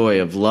of joy,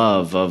 of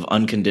love, of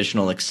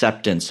unconditional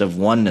acceptance, of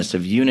oneness,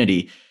 of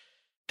unity,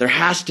 there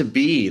has to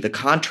be the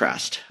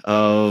contrast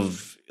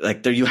of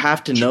like there. You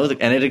have to know that,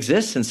 and it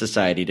exists in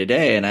society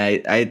today.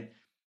 And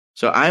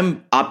so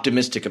I'm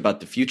optimistic about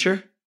the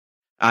future.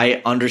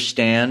 I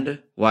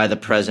understand why the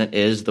present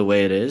is the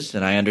way it is,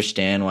 and I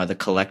understand why the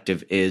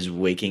collective is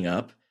waking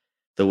up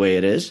the way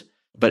it is.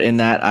 But in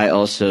that, I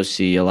also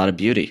see a lot of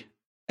beauty.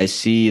 I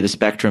see the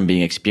spectrum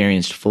being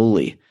experienced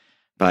fully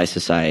by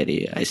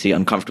society. I see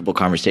uncomfortable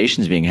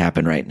conversations being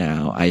happen right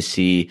now. I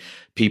see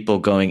people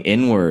going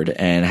inward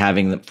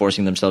and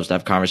forcing themselves to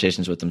have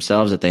conversations with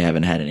themselves that they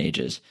haven't had in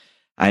ages.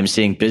 I'm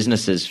seeing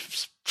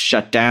businesses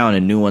shut down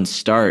and new ones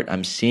start.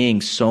 I'm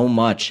seeing so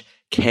much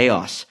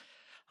chaos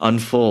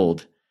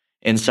unfold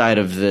inside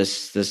of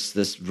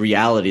this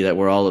reality that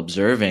we're all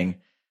observing.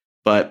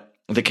 But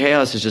the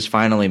chaos is just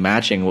finally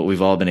matching what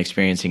we've all been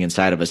experiencing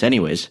inside of us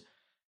anyways.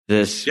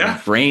 This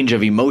range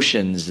of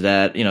emotions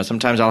that,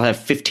 sometimes I'll have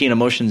 15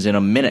 emotions in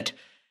a minute.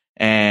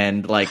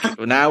 And like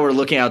now we're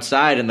looking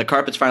outside and the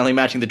carpet's finally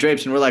matching the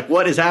drapes and we're like,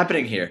 what is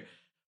happening here?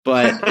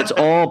 But it's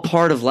all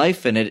part of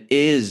life, and it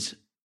is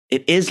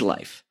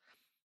life.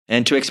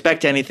 And to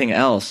expect anything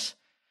else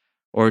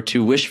or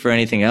to wish for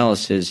anything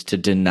else is to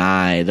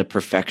deny the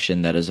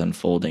perfection that is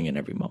unfolding in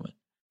every moment.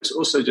 It's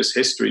also just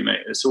history,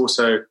 mate. It's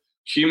also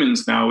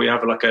humans now. We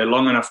have like a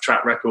long enough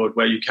track record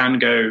where you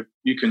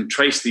can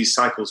trace these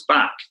cycles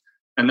back.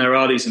 And there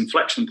are these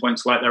inflection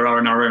points like there are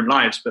in our own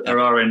lives, but there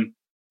are in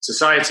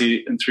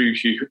society and through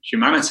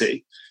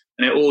humanity.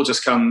 And it all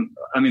just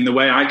the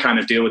way I kind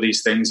of deal with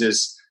these things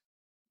is,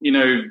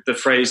 the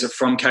phrase of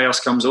from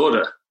chaos comes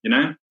order,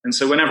 And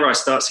so whenever I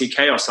start to see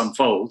chaos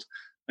unfold,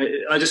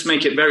 I just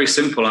make it very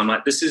simple. I'm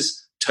like, this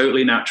is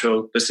totally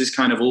natural. This is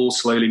kind of all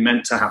slowly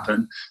meant to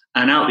happen.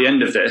 And at the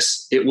end of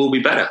this, it will be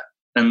better.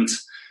 And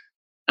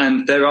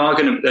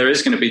there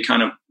is going to be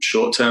kind of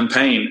short-term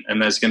pain,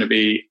 and there's going to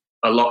be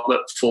a lot that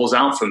falls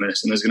out from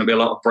this, and there's going to be a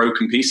lot of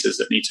broken pieces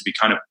that need to be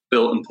kind of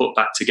built and put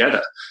back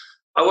together.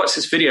 I watched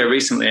this video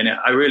recently, and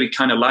I really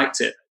kind of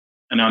liked it.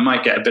 And I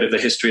might get a bit of the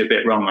history a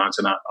bit wrong,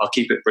 and I'll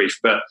keep it brief.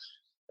 But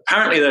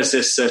apparently there's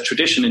this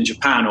tradition in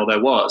Japan, or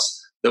there was,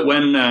 that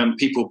when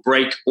people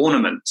break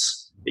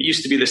ornaments, it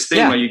used to be this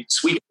thing where you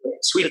sweep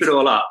it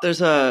all up. It's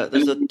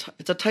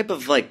a type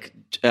of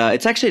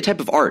it's actually a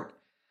type of art.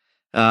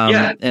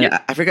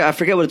 I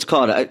forget what it's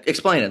called.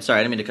 Explain it. Sorry,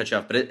 I didn't mean to cut you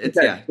off, but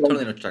totally know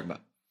what you're talking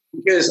about.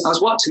 Because I was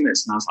watching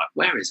this and I was like,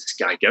 where is this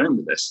guy going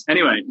with this?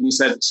 Anyway, and he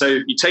said, so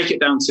you take it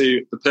down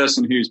to the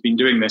person who's been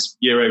doing this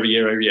year over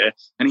year over year,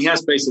 and he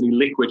has basically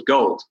liquid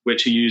gold,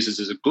 which he uses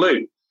as a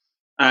glue.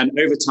 And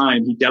over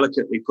time, he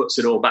delicately puts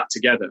it all back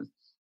together.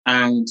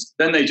 And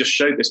then they just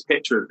showed this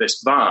picture of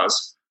this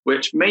vase,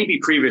 which maybe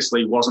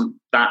previously wasn't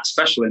that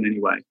special in any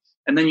way.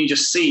 And then you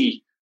just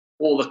see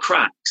all the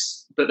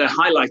cracks, but they're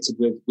highlighted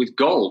with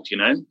gold,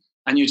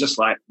 And you're just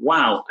like,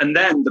 wow. And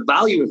then the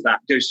value of that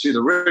goes through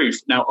the roof.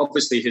 Now,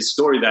 obviously, his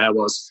story there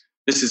was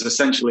This is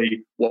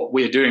essentially what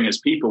we're doing as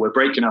people. We're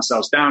breaking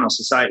ourselves down. Our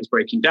society is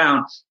breaking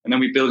down, and then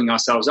we're building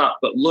ourselves up.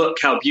 But look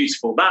how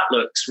beautiful that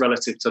looks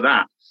relative to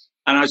that.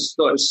 And I just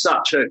thought it was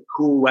such a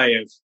cool way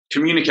of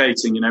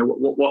communicating, you know,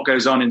 what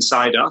goes on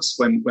inside us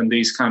when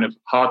these kind of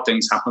hard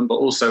things happen, but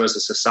also as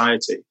a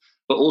society,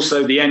 but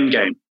also the end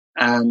game.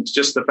 And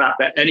just the fact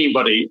that any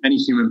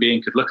human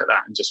being could look at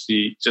that and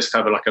just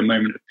have like a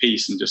moment of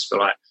peace and just feel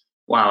like,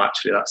 wow,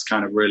 actually, that's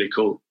kind of really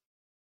cool.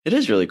 It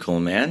is really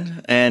cool,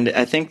 man. And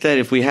I think that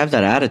if we have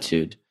that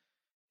attitude,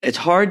 it's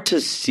hard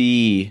to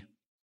see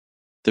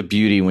the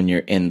beauty when you're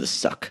in the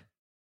suck.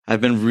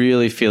 I've been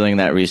really feeling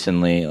that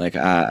recently. Like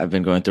I've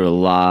been going through a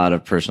lot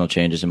of personal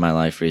changes in my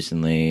life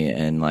recently.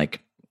 And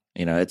like,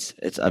 you know,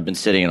 I've been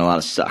sitting in a lot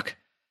of suck,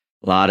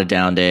 a lot of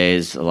down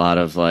days, a lot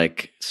of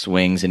like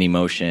swings and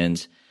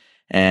emotions.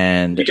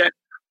 And you get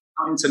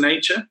out into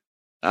nature?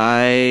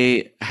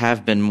 I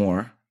have been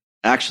more.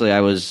 Actually,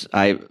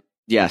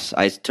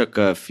 I took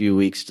a few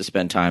weeks to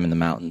spend time in the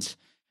mountains.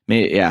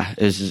 Yeah,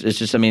 it's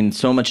just, I mean,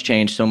 so much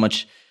change, so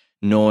much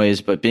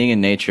noise, but being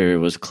in nature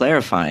was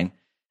clarifying,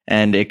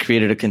 and it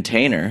created a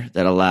container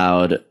that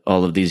allowed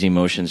all of these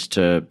emotions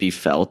to be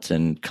felt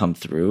and come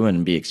through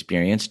and be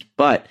experienced.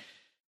 But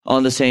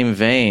on the same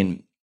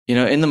vein, you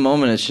know, in the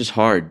moment, it's just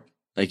hard.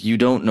 Like, you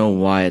don't know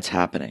why it's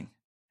happening.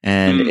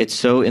 And it's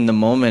so, in the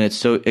moment,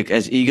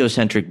 as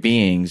egocentric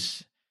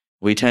beings,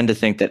 we tend to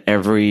think that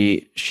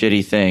every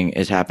shitty thing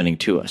is happening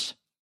to us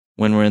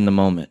when we're in the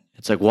moment.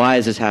 It's like, why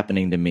is this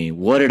happening to me?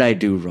 What did I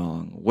do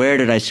wrong? Where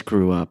did I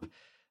screw up?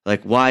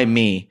 Like, why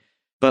me?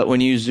 But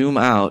when you zoom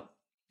out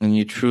and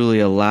you truly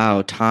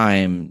allow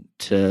time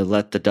to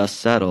let the dust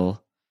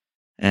settle,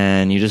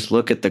 and you just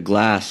look at the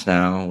glass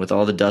now with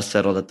all the dust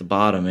settled at the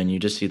bottom, and you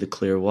just see the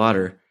clear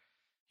water,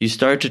 you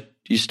start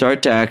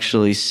to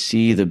actually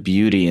see the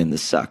beauty in the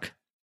suck.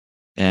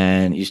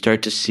 And you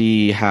start to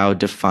see how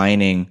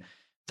defining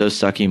those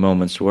sucky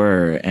moments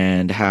were,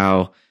 and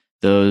how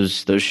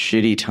those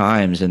shitty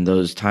times and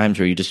those times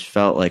where you just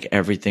felt like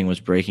everything was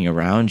breaking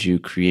around you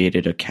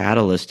created a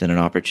catalyst and an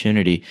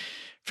opportunity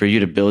for you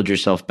to build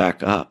yourself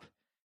back up,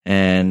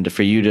 and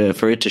for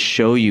it to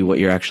show you what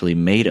you're actually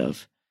made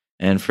of,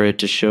 and for it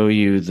to show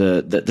you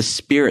the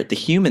spirit, the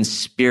human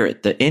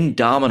spirit, the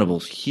indomitable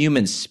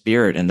human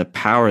spirit, and the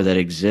power that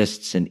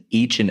exists in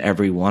each and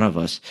every one of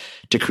us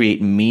to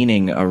create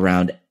meaning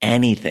around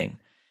anything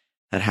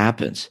that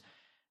happens.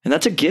 And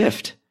that's a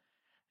gift.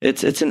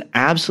 It's an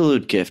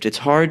absolute gift. It's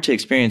hard to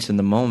experience in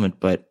the moment,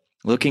 but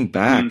looking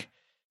back,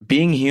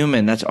 being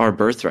human, that's our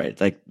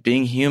birthright. Like,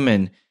 being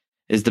human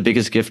is the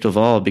biggest gift of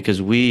all,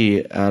 because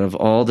we, out of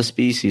all the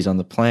species on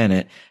the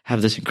planet,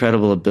 have this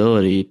incredible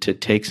ability to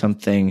take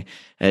something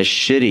as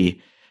shitty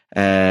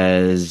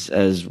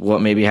as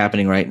what may be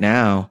happening right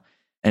now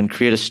and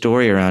create a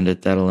story around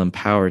it that'll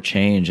empower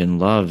change and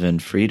love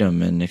and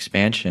freedom and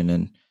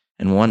expansion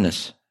and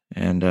oneness.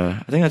 And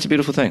I think that's a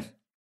beautiful thing.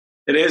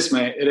 It is,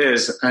 mate. It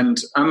is. And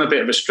I'm a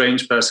bit of a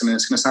strange person, and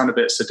it's going to sound a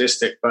bit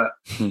sadistic, but,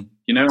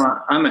 you know,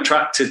 I'm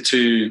attracted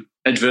to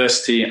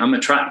adversity. I'm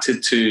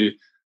attracted to,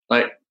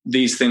 like,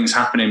 these things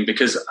happening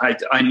because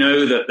I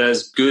know that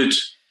there's good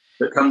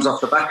that comes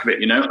off the back of it.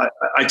 You know,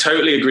 I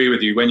totally agree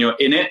with you. When you're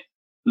in it,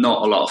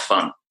 not a lot of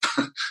fun,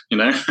 you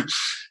know,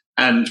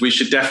 and we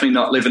should definitely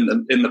not live in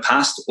the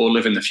past or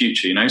live in the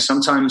future. You know,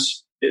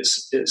 sometimes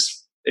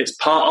it's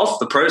part of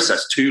the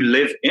process to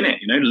live in it,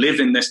 you know, live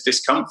in this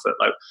discomfort.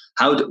 Like,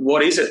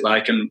 what is it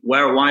like, and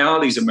why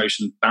are these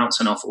emotions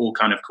bouncing off all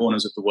kind of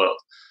corners of the world?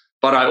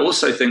 But I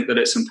also think that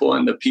it's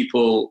important that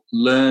people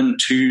learn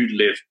to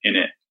live in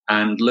it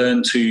and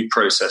learn to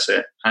process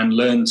it and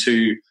learn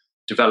to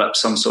develop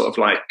some sort of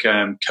like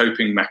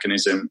coping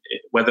mechanism.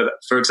 Whether,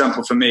 for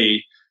example, for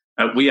me,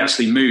 we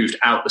actually moved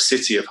out the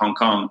city of Hong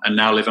Kong and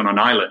now live on an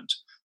island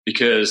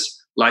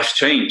because life's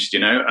changed, you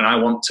know, and I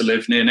want to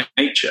live near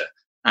nature.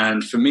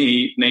 And for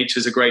me,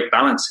 nature's a great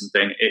balancing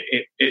thing.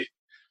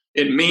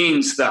 It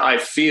means that I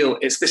feel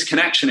it's this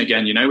connection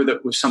again, you know,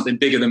 with something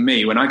bigger than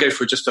me. When I go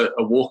for just a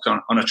walk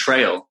on a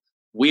trail,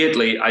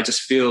 weirdly, I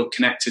just feel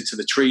connected to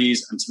the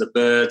trees and to the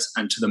birds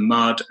and to the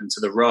mud and to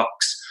the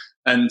rocks.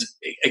 And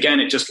again,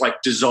 it just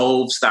like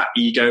dissolves that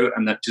ego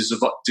and that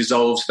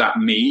dissolves that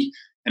me.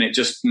 And it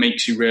just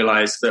makes you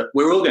realize that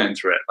we're all going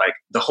through it. Like,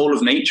 the whole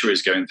of nature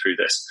is going through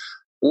this.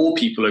 All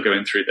people are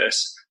going through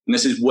this. And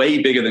this is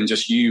way bigger than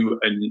just you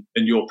and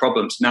your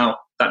problems. Now,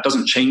 that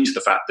doesn't change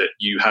the fact that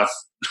you have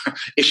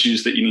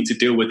issues that you need to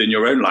deal with in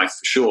your own life,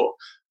 for sure.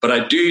 But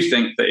I do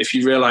think that if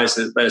you realize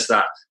that there's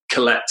that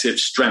collective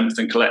strength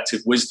and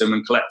collective wisdom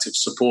and collective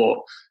support,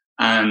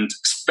 and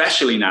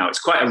especially now, it's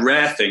quite a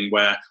rare thing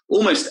where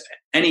almost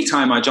any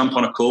time I jump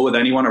on a call with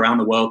anyone around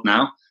the world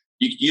now,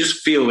 you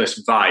just feel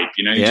this vibe,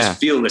 you know, you just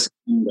feel this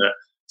thing that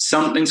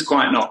something's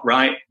quite not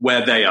right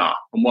where they are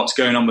and what's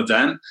going on with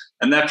them.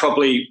 And they're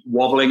probably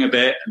wobbling a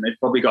bit, and they've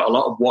probably got a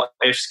lot of what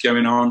ifs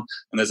going on,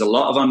 and there's a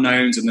lot of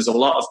unknowns, and there's a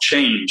lot of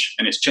change,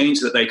 and it's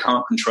change that they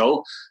can't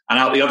control. And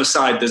out the other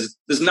side,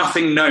 there's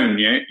nothing known,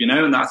 you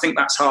know, and I think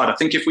that's hard. I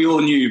think if we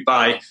all knew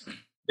by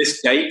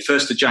this date,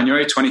 1st of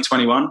January,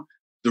 2021,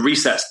 the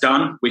reset's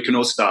done. We can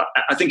all start.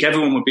 I think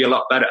everyone would be a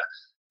lot better.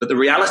 But the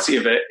reality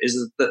of it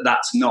is that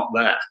that's not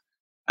there.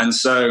 And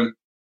so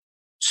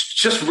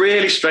just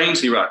really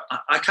strangely, right,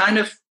 I kind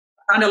of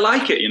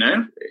like it, you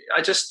know?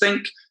 I just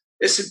think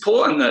it's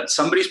important that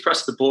somebody's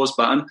pressed the pause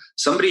button,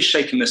 somebody's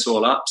shaken this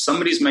all up,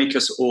 somebody's make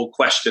us all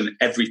question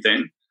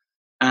everything.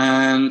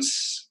 And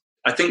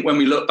I think when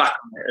we look back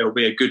on it, it'll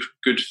be a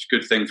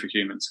good thing for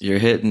humans. You're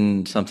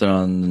hitting something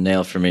on the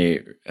nail for me.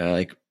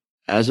 Like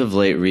as of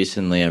late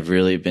recently, I've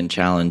really been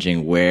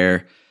challenging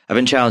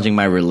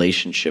my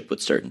relationship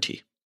with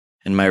certainty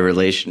and my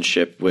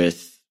relationship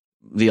with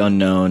the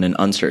unknown and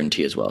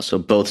uncertainty as well. So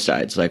both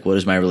sides, like what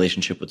is my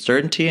relationship with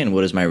certainty and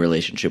what is my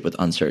relationship with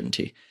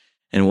uncertainty?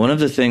 And one of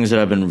the things that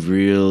I've been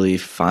really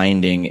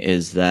finding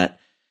is that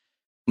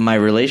my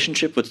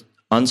relationship with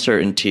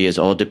uncertainty is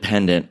all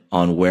dependent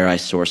on where I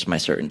source my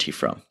certainty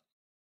from.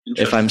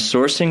 If I'm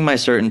sourcing my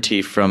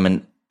certainty from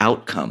an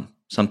outcome,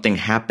 something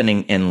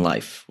happening in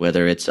life,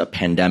 whether it's a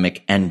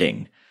pandemic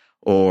ending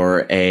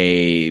or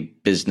a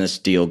business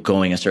deal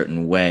going a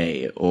certain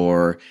way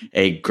or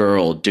a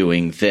girl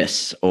doing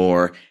this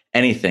or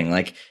anything,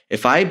 like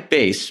if I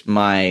base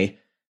my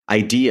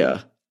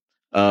idea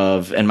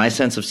of and my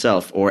sense of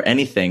self or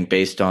anything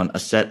based on a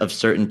set of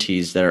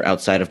certainties that are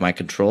outside of my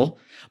control,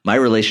 my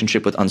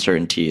relationship with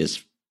uncertainty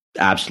is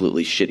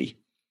absolutely shitty.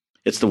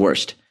 It's the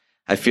worst.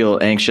 I feel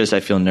anxious, I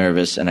feel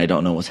nervous, and I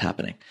don't know what's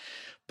happening.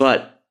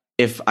 But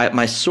if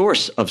my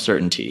source of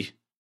certainty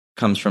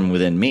comes from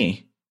within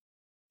me,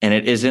 and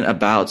it isn't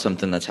about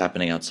something that's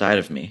happening outside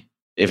of me,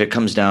 if it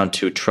comes down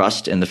to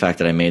trust in the fact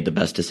that I made the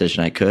best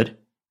decision I could,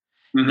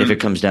 if it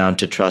comes down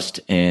to trust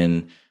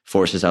in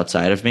forces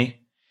outside of me,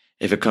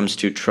 if it comes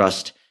to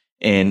trust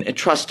and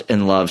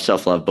love,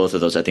 self-love, both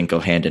of those I think go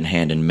hand in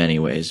hand in many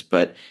ways.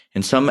 But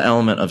in some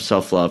element of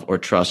self-love or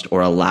trust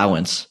or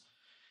allowance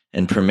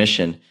and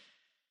permission,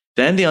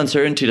 then the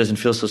uncertainty doesn't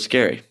feel so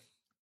scary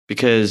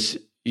because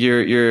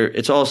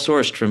it's all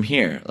sourced from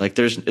here. Like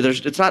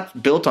it's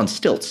not built on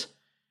stilts,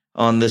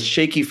 on this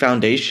shaky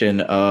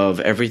foundation of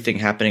everything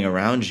happening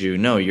around you.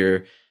 No,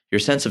 your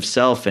sense of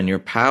self and your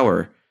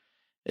power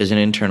is an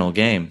internal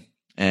game.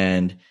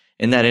 And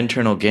in that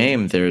internal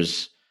game,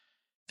 there's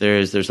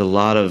a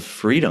lot of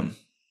freedom.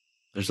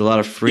 There's a lot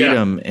of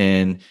freedom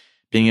in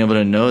being able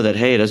to know that,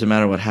 hey, it doesn't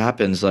matter what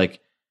happens. Like,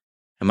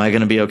 am I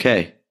going to be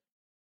okay?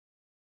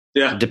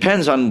 Yeah. It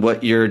depends on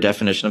what your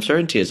definition of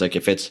certainty is. Like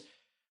if it's,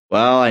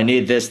 well, I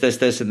need this,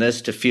 and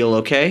this to feel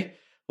okay.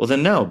 Well,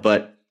 then no.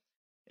 But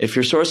if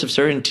your source of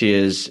certainty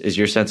is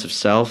your sense of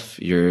self,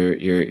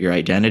 your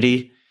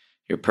identity,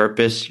 your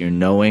purpose, your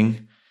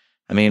knowing,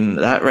 I mean,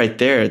 that right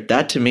there,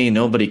 that to me,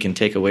 nobody can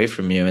take away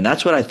from you. And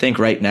that's what I think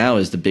right now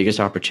is the biggest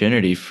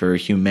opportunity for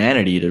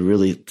humanity to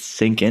really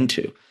sink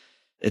into.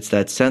 It's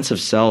that sense of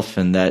self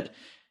and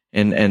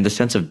the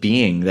sense of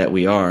being that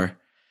we are,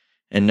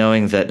 and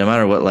knowing that no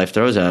matter what life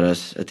throws at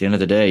us, at the end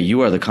of the day,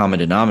 you are the common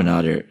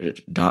denominator.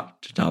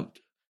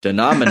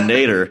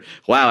 Denominator.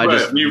 Wow, I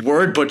just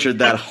word butchered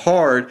that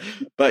hard.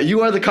 But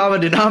you are the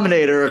common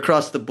denominator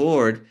across the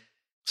board.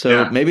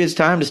 So maybe it's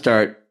time to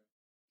start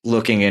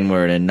looking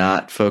inward and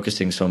not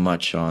focusing so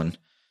much on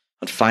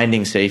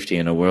finding safety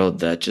in a world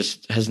that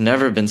just has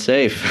never been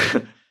safe.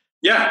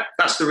 Yeah,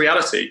 that's the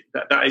reality.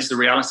 That is the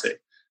reality.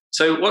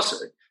 So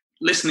what's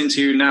listening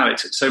to you now?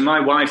 So my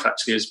wife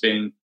actually has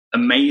been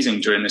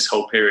amazing during this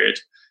whole period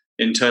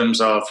in terms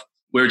of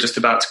we're just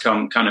about to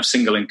come kind of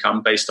single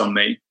income based on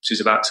me. She's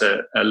about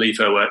to leave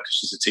her work because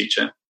she's a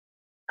teacher.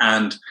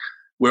 And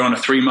we're on a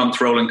 3-month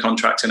rolling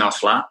contract in our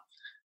flat.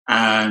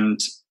 And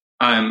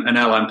I'm an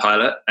airline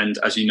pilot, and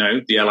as you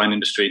know, the airline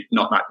industry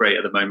not that great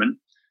at the moment.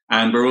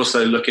 And we're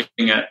also looking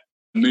at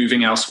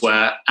moving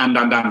elsewhere, and.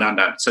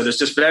 So there's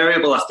just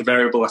variable after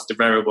variable after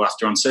variable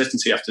after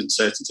uncertainty after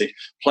uncertainty.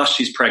 Plus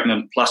she's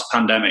pregnant, plus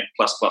pandemic,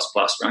 plus,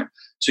 right?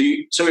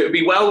 So it would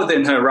be well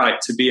within her right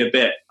to be a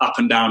bit up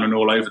and down and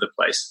all over the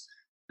place.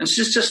 And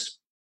she's just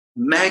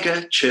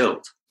mega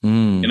chilled, you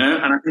know?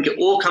 And I think it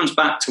all comes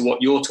back to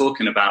what you're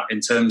talking about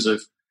in terms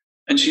of,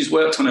 and she's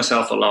worked on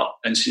herself a lot,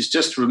 and she's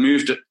just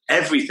removed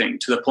everything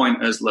to the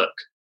point as, look,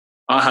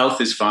 our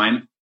health is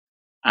fine,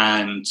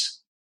 and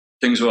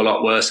things are a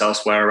lot worse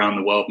elsewhere around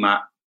the world,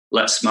 Matt.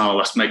 Let's smile,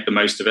 let's make the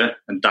most of it,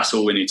 and that's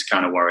all we need to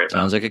kind of worry about.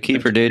 Sounds like a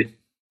keeper, dude.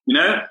 You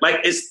know,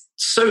 like it's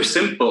so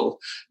simple.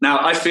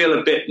 Now, I feel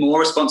a bit more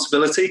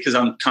responsibility because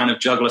I'm kind of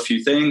juggle a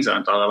few things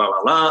and blah, blah, blah,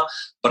 blah, blah.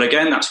 But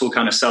again, that's all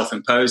kind of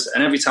self-imposed.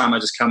 And every time I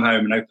just come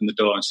home and open the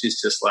door and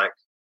she's just like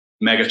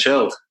mega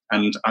chilled.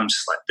 And I'm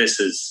just like, this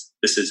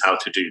is how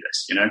to do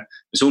this, you know?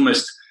 It's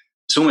almost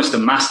a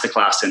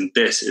masterclass in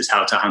this is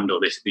how to handle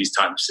these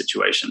types of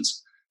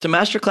situations. It's a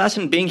masterclass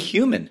in being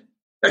human.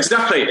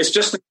 Exactly. It's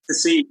just to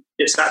see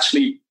it's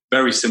actually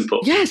very simple.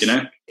 Yes. You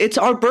know? It's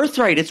our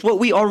birthright. It's what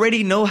we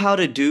already know how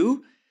to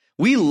do.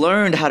 We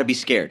learned how to be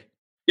scared.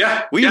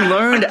 Yeah. We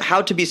learned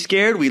how to be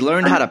scared. We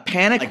learned how to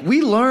panic.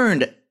 We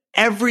learned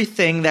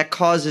everything that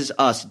causes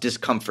us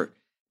discomfort.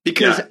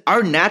 Because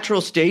our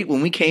natural state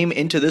when we came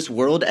into this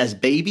world as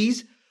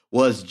babies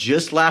was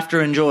just laughter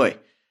and joy.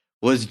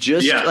 was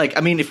just like,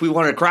 I mean, if we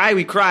wanted to cry,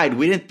 we cried.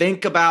 We didn't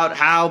think about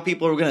how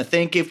people were going to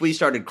think if we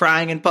started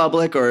crying in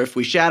public or if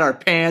we shat our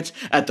pants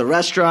at the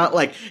restaurant.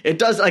 Like it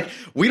does, like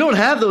we don't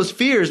have those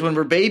fears when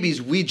we're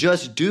babies. We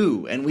just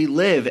do, and we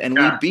live and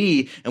we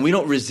be, and we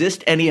don't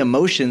resist any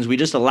emotions. We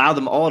just allow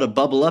them all to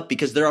bubble up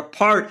because they're a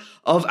part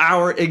of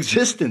our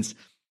existence.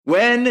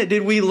 When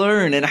did we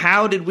learn and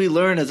how did we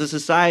learn as a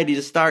society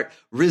to start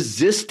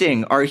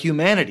resisting our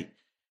humanity?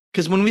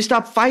 Because when we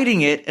stop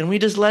fighting it and we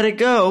just let it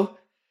go,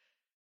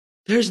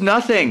 there's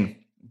nothing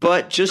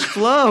but just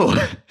flow.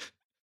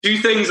 2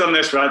 things on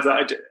this, Rad,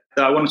 that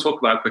I want to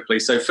talk about quickly.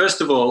 So first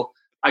of all,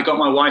 I got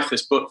my wife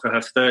this book for her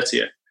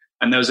 30th.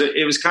 And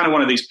it was kind of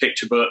one of these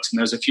picture books, and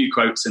there was a few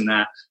quotes in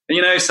there.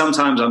 And,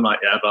 sometimes I'm like,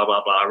 yeah, blah,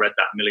 blah, blah. I read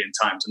that a million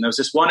times. And there was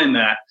this one in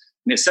there,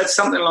 and it said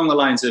something along the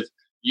lines of,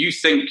 you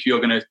think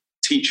you're going to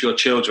teach your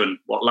children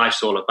what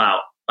life's all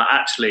about, but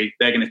actually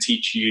they're going to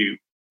teach you,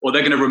 or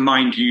they're going to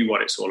remind you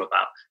what it's all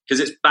about. Because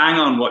it's bang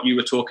on what you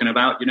were talking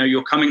about.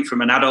 You're coming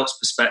from an adult's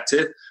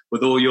perspective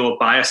with all your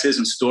biases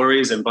and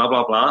stories and blah,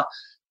 blah, blah.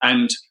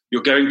 And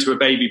you're going to a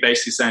baby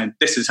basically saying,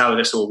 this is how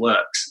this all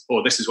works,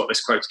 or this is what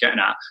this quote's getting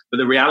at. But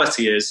the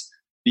reality is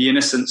the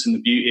innocence and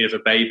the beauty of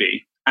a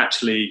baby,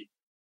 actually,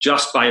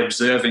 just by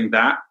observing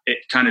that, it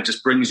kind of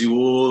just brings you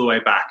all the way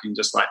back and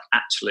just like,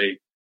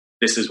 actually,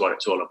 this is what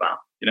it's all about.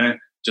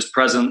 Just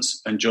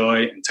presence and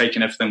joy and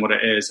taking everything what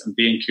it is and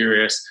being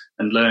curious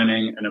and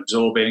learning and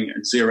absorbing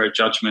and zero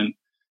judgment.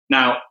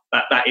 Now,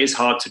 that is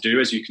hard to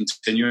do as you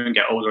continue and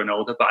get older and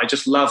older, but I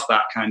just love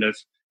that kind of,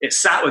 it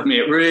sat with me.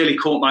 It really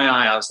caught my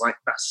eye. I was like,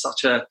 that's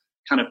such a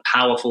kind of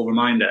powerful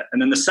reminder.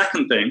 And then the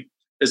second thing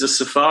is a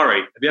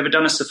safari. Have you ever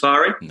done a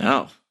safari?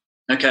 No.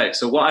 Okay,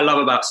 so what I love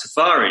about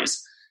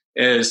safaris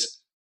is,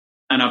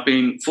 and I've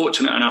been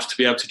fortunate enough to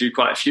be able to do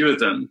quite a few of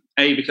them,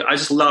 because I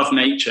just love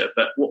nature,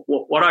 but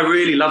what I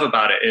really love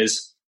about it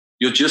is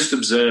you're just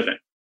observing,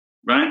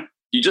 right?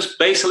 You just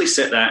basically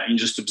sit there and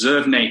just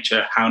observe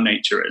nature, how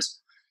nature is.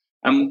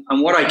 And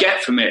what I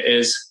get from it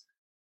is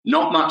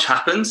not much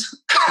happens,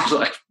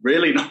 like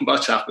really not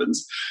much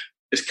happens.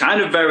 It's kind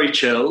of very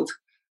chilled.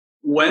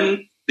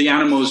 When the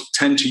animals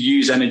tend to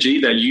use energy,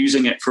 they're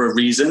using it for a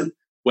reason,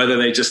 whether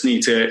they just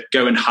need to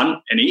go and hunt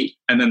and eat,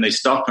 and then they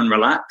stop and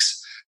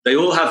relax. They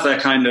all have their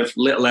kind of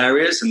little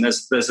areas, and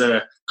there's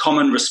a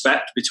common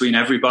respect between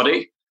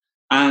everybody.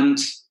 And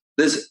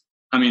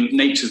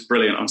nature's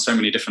brilliant on so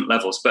many different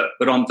levels,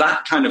 but on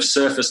that kind of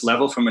surface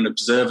level, from an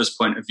observer's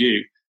point of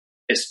view,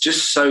 it's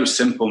just so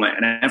simple, mate.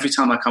 And every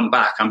time I come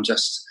back,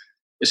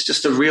 it's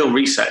just a real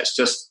reset. It's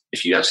just,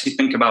 if you actually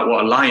think about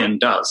what a lion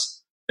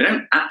does, they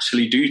don't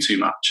actually do too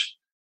much.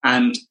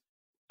 And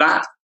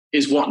that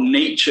is what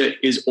nature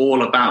is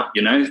all about.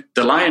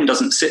 The lion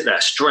doesn't sit there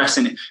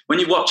stressing it. When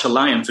you watch a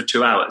lion for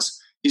 2 hours,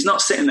 he's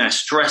not sitting there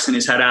stressing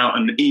his head out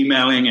and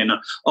emailing and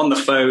on the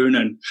phone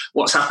and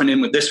what's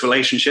happening with this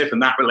relationship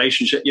and that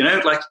relationship.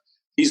 Like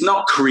he's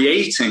not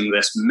creating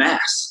this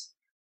mess.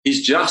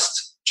 He's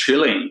just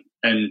chilling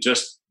and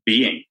just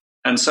being.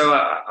 And so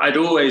I'd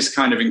always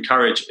kind of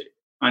encourage,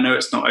 I know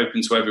it's not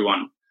open to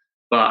everyone,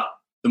 but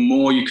the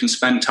more you can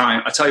spend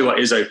time, I tell you what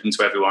is open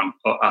to everyone,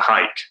 a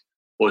hike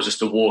or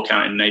just a walk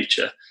out in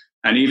nature.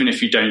 And even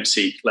if you don't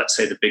see, let's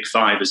say, the big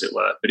 5, as it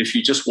were, but if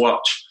you just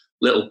watch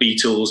little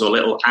beetles or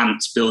little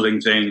ants building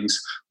things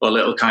or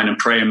little kind of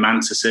praying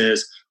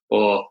mantises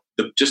or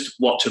just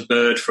watch a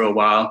bird for a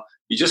while,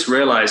 you just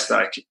realize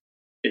that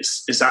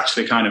it's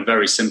actually kind of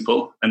very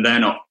simple, and they're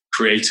not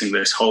creating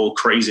this whole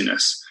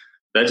craziness.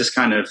 They're just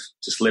kind of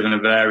just living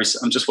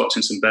I'm just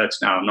watching some birds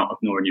now. I'm not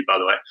ignoring you, by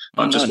the way.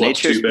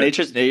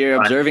 Nature's,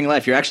 you're observing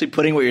life. You're actually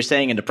putting what you're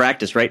saying into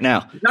practice right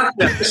now.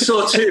 Exactly. I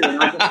saw 2.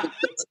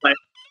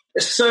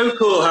 It's so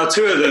cool how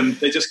 2 of them,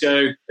 they're just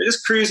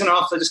cruising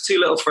off. They're just 2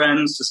 little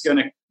friends, just going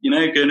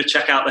to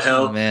check out the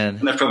hill. Oh, man.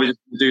 And they're probably just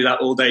going to do that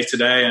all day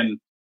today. And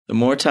the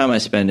more time I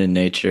spend in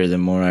nature, the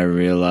more I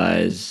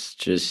realize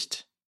I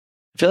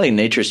feel like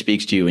nature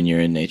speaks to you when you're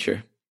in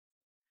nature.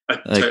 I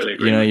totally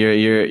agree.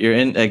 You're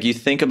in, like, you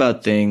think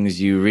about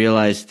things, you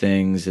realize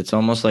things. It's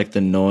almost like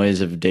the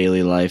noise of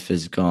daily life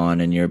is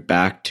gone and you're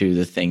back to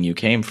the thing you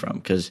came from.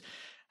 Because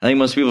I think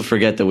most people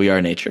forget that we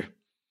are nature,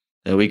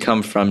 that we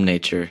come from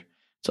nature.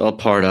 It's all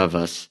part of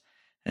us.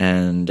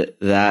 And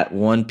that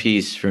one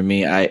piece for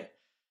me, it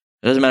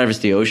doesn't matter if it's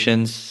the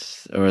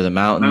oceans or the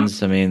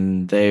mountains.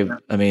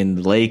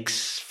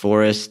 Lakes,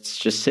 forests,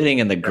 just sitting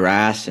in the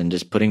grass and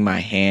just putting my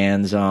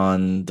hands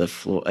on the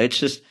floor.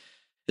 It's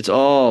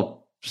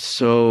all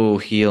so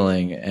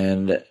healing.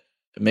 And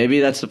maybe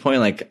that's the point.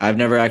 Like, I've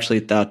never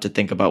actually thought to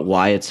think about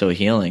why it's so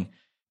healing,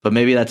 but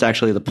maybe that's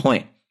actually the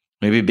point.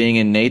 Maybe being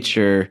in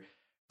nature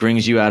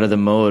brings you out of the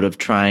mode of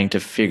trying to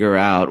figure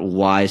out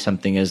why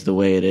something is the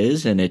way it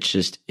is, and it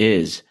just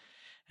is.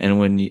 And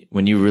when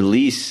you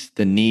release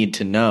the need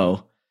to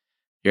know,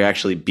 you're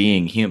actually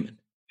being human.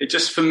 It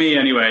just, for me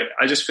anyway,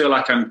 I just feel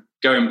like I'm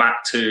going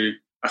back to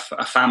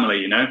a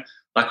family,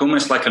 like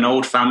almost like an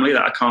old family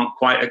that I can't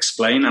quite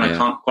explain and I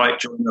can't quite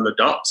join all the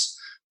dots,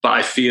 but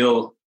I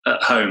feel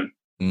at home.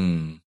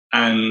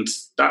 And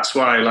that's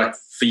why, like,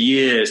 for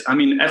years, I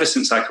mean, ever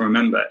since I can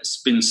remember,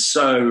 it's been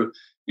so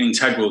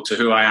integral to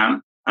who I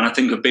am. And I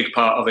think a big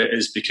part of it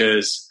is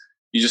because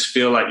you just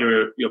feel like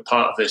you're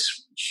part of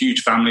this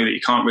huge family that you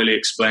can't really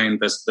explain.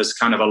 There's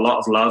kind of a lot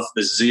of love.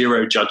 There's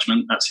zero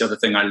judgment. That's the other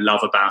thing I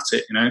love about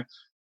it. You know,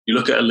 you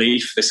look at a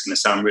leaf, this is going to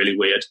sound really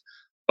weird,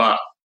 but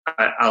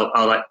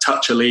I'll like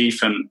touch a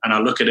leaf and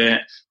I'll look at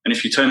it. And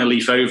if you turn a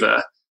leaf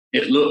over,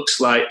 it looks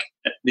like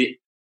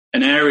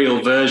an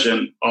aerial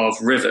version of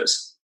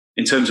rivers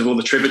in terms of all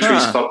the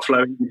tributaries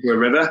flowing into a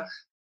river.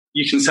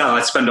 You can tell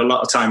I spend a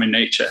lot of time in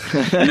nature.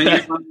 And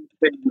then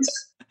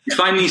you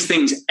find these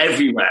things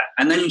everywhere.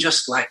 And then you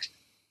just like,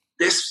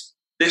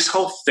 this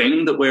whole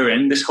thing that we're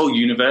in, this whole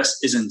universe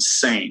is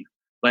insane.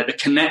 Like the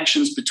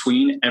connections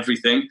between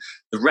everything,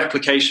 the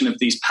replication of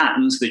these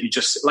patterns that you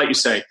just, like you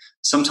say,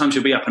 sometimes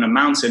you'll be up in a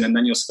mountain and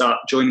then you'll start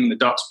joining the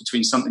dots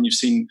between something you've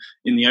seen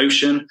in the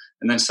ocean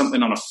and then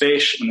something on a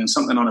fish and then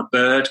something on a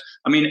bird.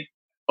 I mean,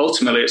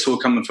 ultimately it's all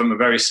coming from a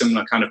very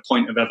similar kind of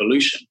point of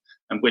evolution,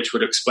 and which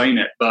would explain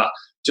it. But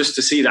just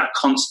to see that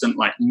constant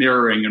like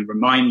mirroring and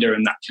reminder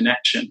and that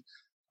connection.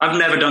 I've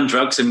never done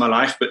drugs in my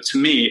life, but to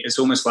me, it's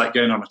almost like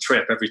going on a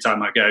trip every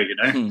time I go, you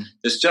know?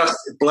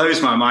 It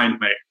blows my mind,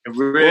 mate. It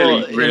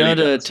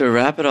really to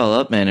wrap it all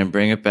up, man, and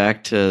bring it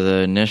back to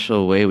the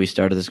initial way we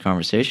started this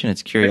conversation,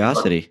 it's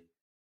curiosity.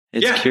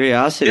 It's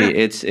curiosity.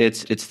 Yeah.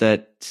 It's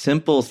that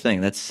simple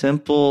thing, it's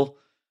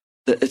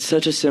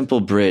such a simple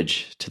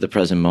bridge to the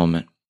present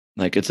moment.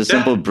 Like it's a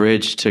simple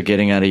bridge to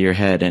getting out of your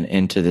head and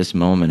into this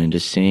moment and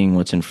just seeing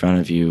what's in front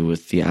of you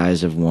with the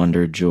eyes of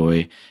wonder,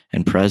 joy,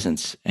 and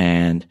presence.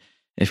 And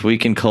if we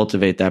can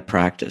cultivate that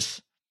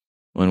practice,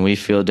 when we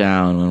feel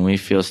down, when we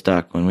feel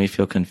stuck, when we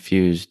feel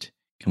confused,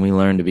 can we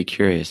learn to be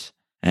curious?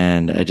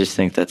 And I just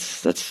think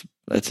it's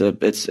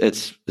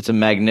a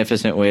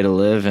magnificent way to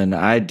live, and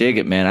I dig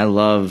it, man. I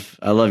love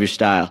your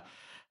style.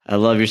 I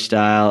love your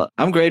style.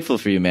 I'm grateful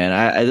for you, man.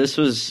 I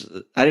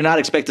did not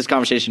expect this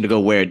conversation to go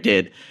where it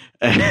did.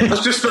 I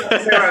was just,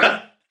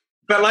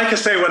 but like I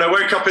say, when I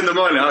woke up in the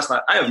morning, I was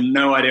like, I have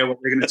no idea what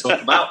we're going to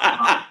talk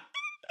about.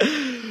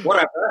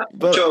 Whatever.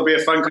 I'm sure it'll be a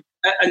fun.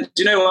 And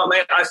do you know what,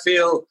 mate? I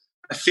feel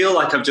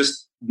like I've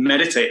just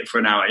meditated for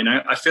an hour. You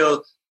know, I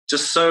feel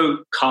just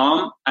so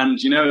calm.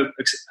 And you know,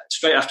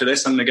 straight after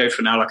this, I'm going to go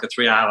for now like a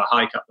 3-hour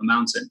hike up the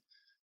mountain,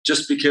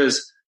 just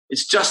because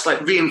it's just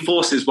like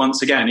reinforces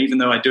once again, even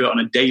though I do it on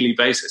a daily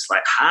basis,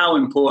 like how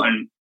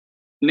important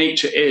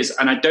nature is.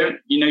 And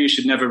you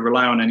should never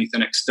rely on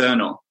anything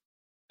external,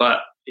 but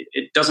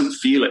it doesn't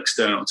feel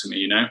external to me.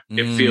 You know,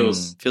 it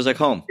feels like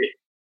home.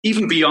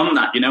 Even beyond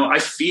that, you know, I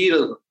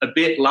feel a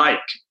bit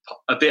like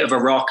a bit of a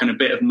rock and a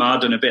bit of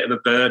mud and a bit of a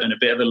bird and a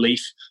bit of a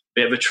leaf,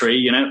 a bit of a tree,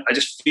 you know. I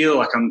just feel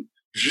like I'm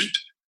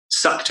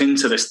sucked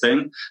into this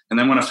thing. And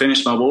then when I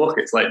finish my walk,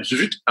 it's like,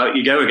 out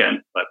you go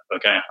again. Like,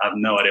 okay, I have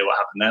no idea what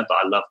happened there, but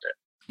I loved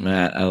it.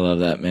 Matt, I love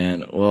that,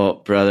 man. Well,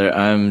 brother,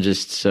 I'm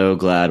just so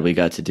glad we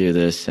got to do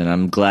this. And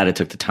I'm glad it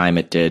took the time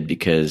it did,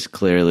 because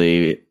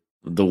clearly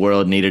the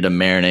world needed to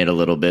marinate a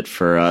little bit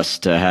for us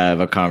to have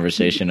a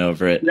conversation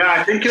over it. Yeah,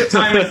 I think the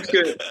time is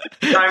good.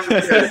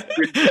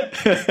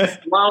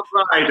 Wild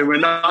ride, and we're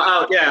not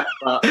out yet,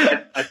 but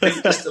I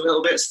think just a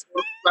little bit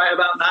right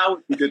about now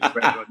would be good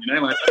for everyone, you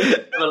know? Like,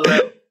 a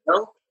little,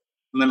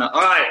 and then like,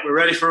 all right, we're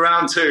ready for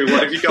round 2.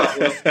 What have you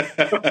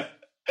got?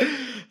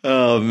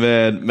 Oh,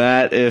 man.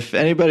 Matt, if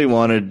anybody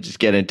wanted to just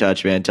get in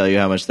touch, man, tell you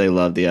how much they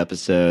loved the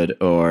episode,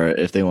 or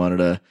if they wanted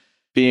to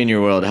be in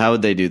your world, how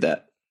would they do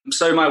that?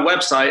 So my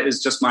website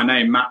is just my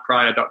name,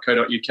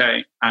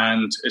 mattpryor.co.uk,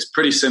 and it's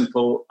pretty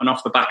simple. And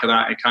off the back of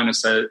that, it kind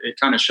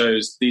of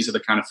shows these are the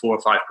kind of 4 or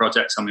 5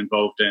 projects I'm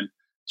involved in.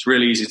 It's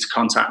really easy to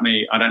contact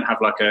me. I don't have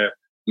like a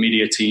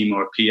media team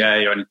or a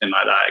PA or anything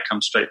like that. It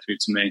comes straight through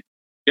to me.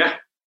 Yeah,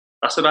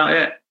 that's about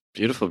it.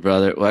 Beautiful,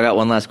 brother. Well, I got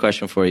one last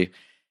question for you.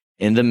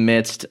 In the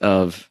midst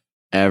of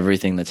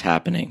everything that's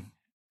happening,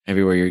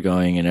 everywhere you're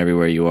going and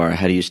everywhere you are,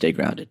 how do you stay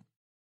grounded?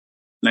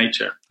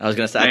 Nature. I was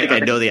going to say, I think I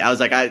know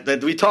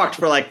we talked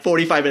for like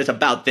 45 minutes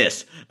about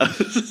this. I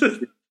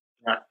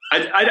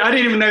didn't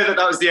even know that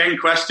was the end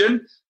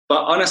question,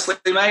 but honestly,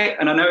 mate,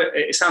 and I know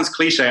it sounds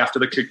cliche after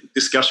the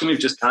discussion we've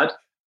just had,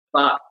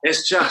 but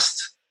it's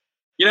just,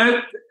 you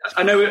know,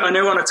 I know we're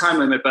on a time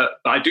limit, but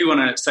I do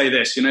want to say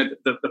this, you know,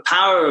 the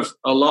power of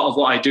a lot of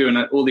what I do and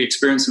all the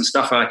experience and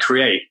stuff I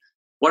create,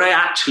 what I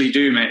actually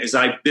do, mate, is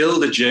I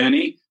build a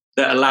journey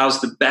that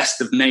allows the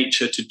best of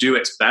nature to do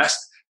its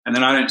best, and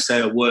then I don't say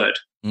a word.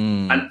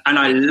 And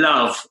I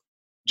love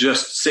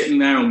just sitting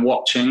there and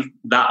watching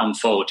that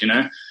unfold, you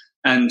know,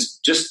 and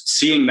just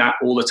seeing that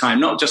all the time,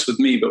 not just with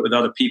me, but with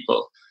other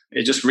people.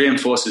 It just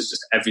reinforces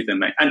just everything,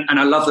 mate. And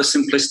I love the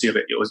simplicity of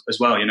it as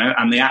well, you know,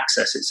 and the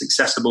access. It's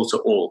accessible to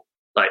all.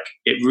 Like,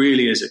 it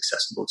really is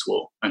accessible to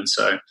all. And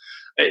so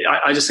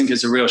I just think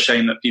it's a real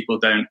shame that people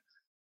don't,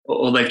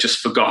 or they've just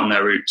forgotten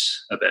their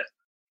roots a bit.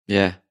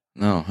 Yeah,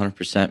 no,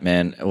 100%,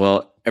 man.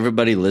 Well,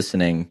 everybody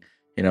listening,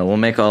 you know, we'll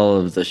make all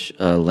of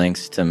the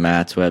links to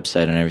Matt's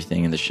website and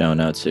everything in the show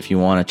notes. If you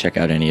want to check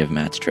out any of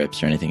Matt's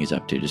trips or anything he's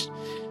up to, just,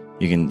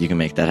 you can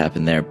make that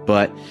happen there.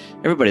 But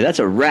everybody, that's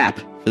a wrap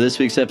for this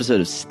week's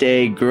episode of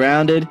Stay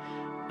Grounded.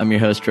 I'm your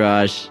host,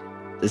 Raj.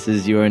 This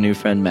is your new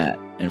friend, Matt.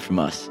 And from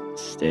us,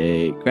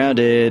 stay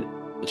grounded.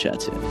 We'll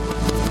chat soon.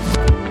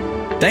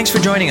 Thanks for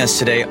joining us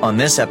today on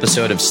this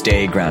episode of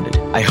Stay Grounded.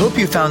 I hope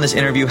you found this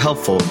interview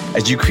helpful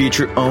as you create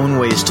your own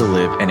ways to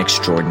live an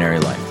extraordinary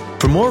life.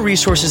 For more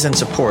resources and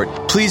support,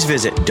 please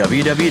visit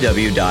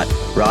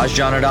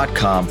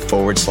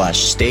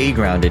www.rajjana.com/Stay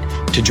Grounded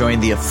to join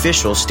the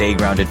official Stay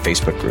Grounded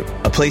Facebook group,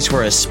 a place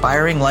where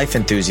aspiring life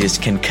enthusiasts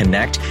can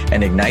connect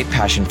and ignite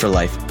passion for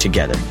life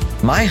together.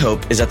 My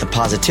hope is that the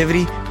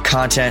positivity,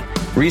 content,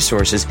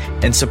 resources,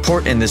 and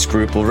support in this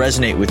group will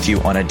resonate with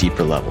you on a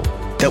deeper level.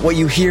 That what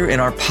you hear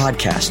in our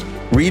podcast,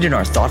 read in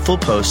our thoughtful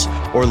posts,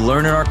 or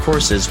learn in our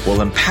courses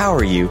will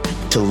empower you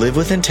to live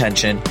with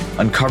intention,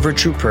 uncover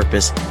true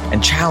purpose,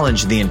 and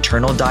challenge the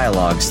internal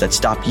dialogues that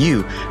stop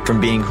you from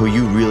being who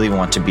you really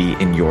want to be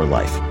in your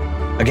life.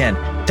 Again,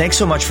 thanks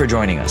so much for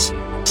joining us.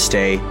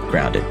 Stay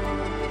grounded.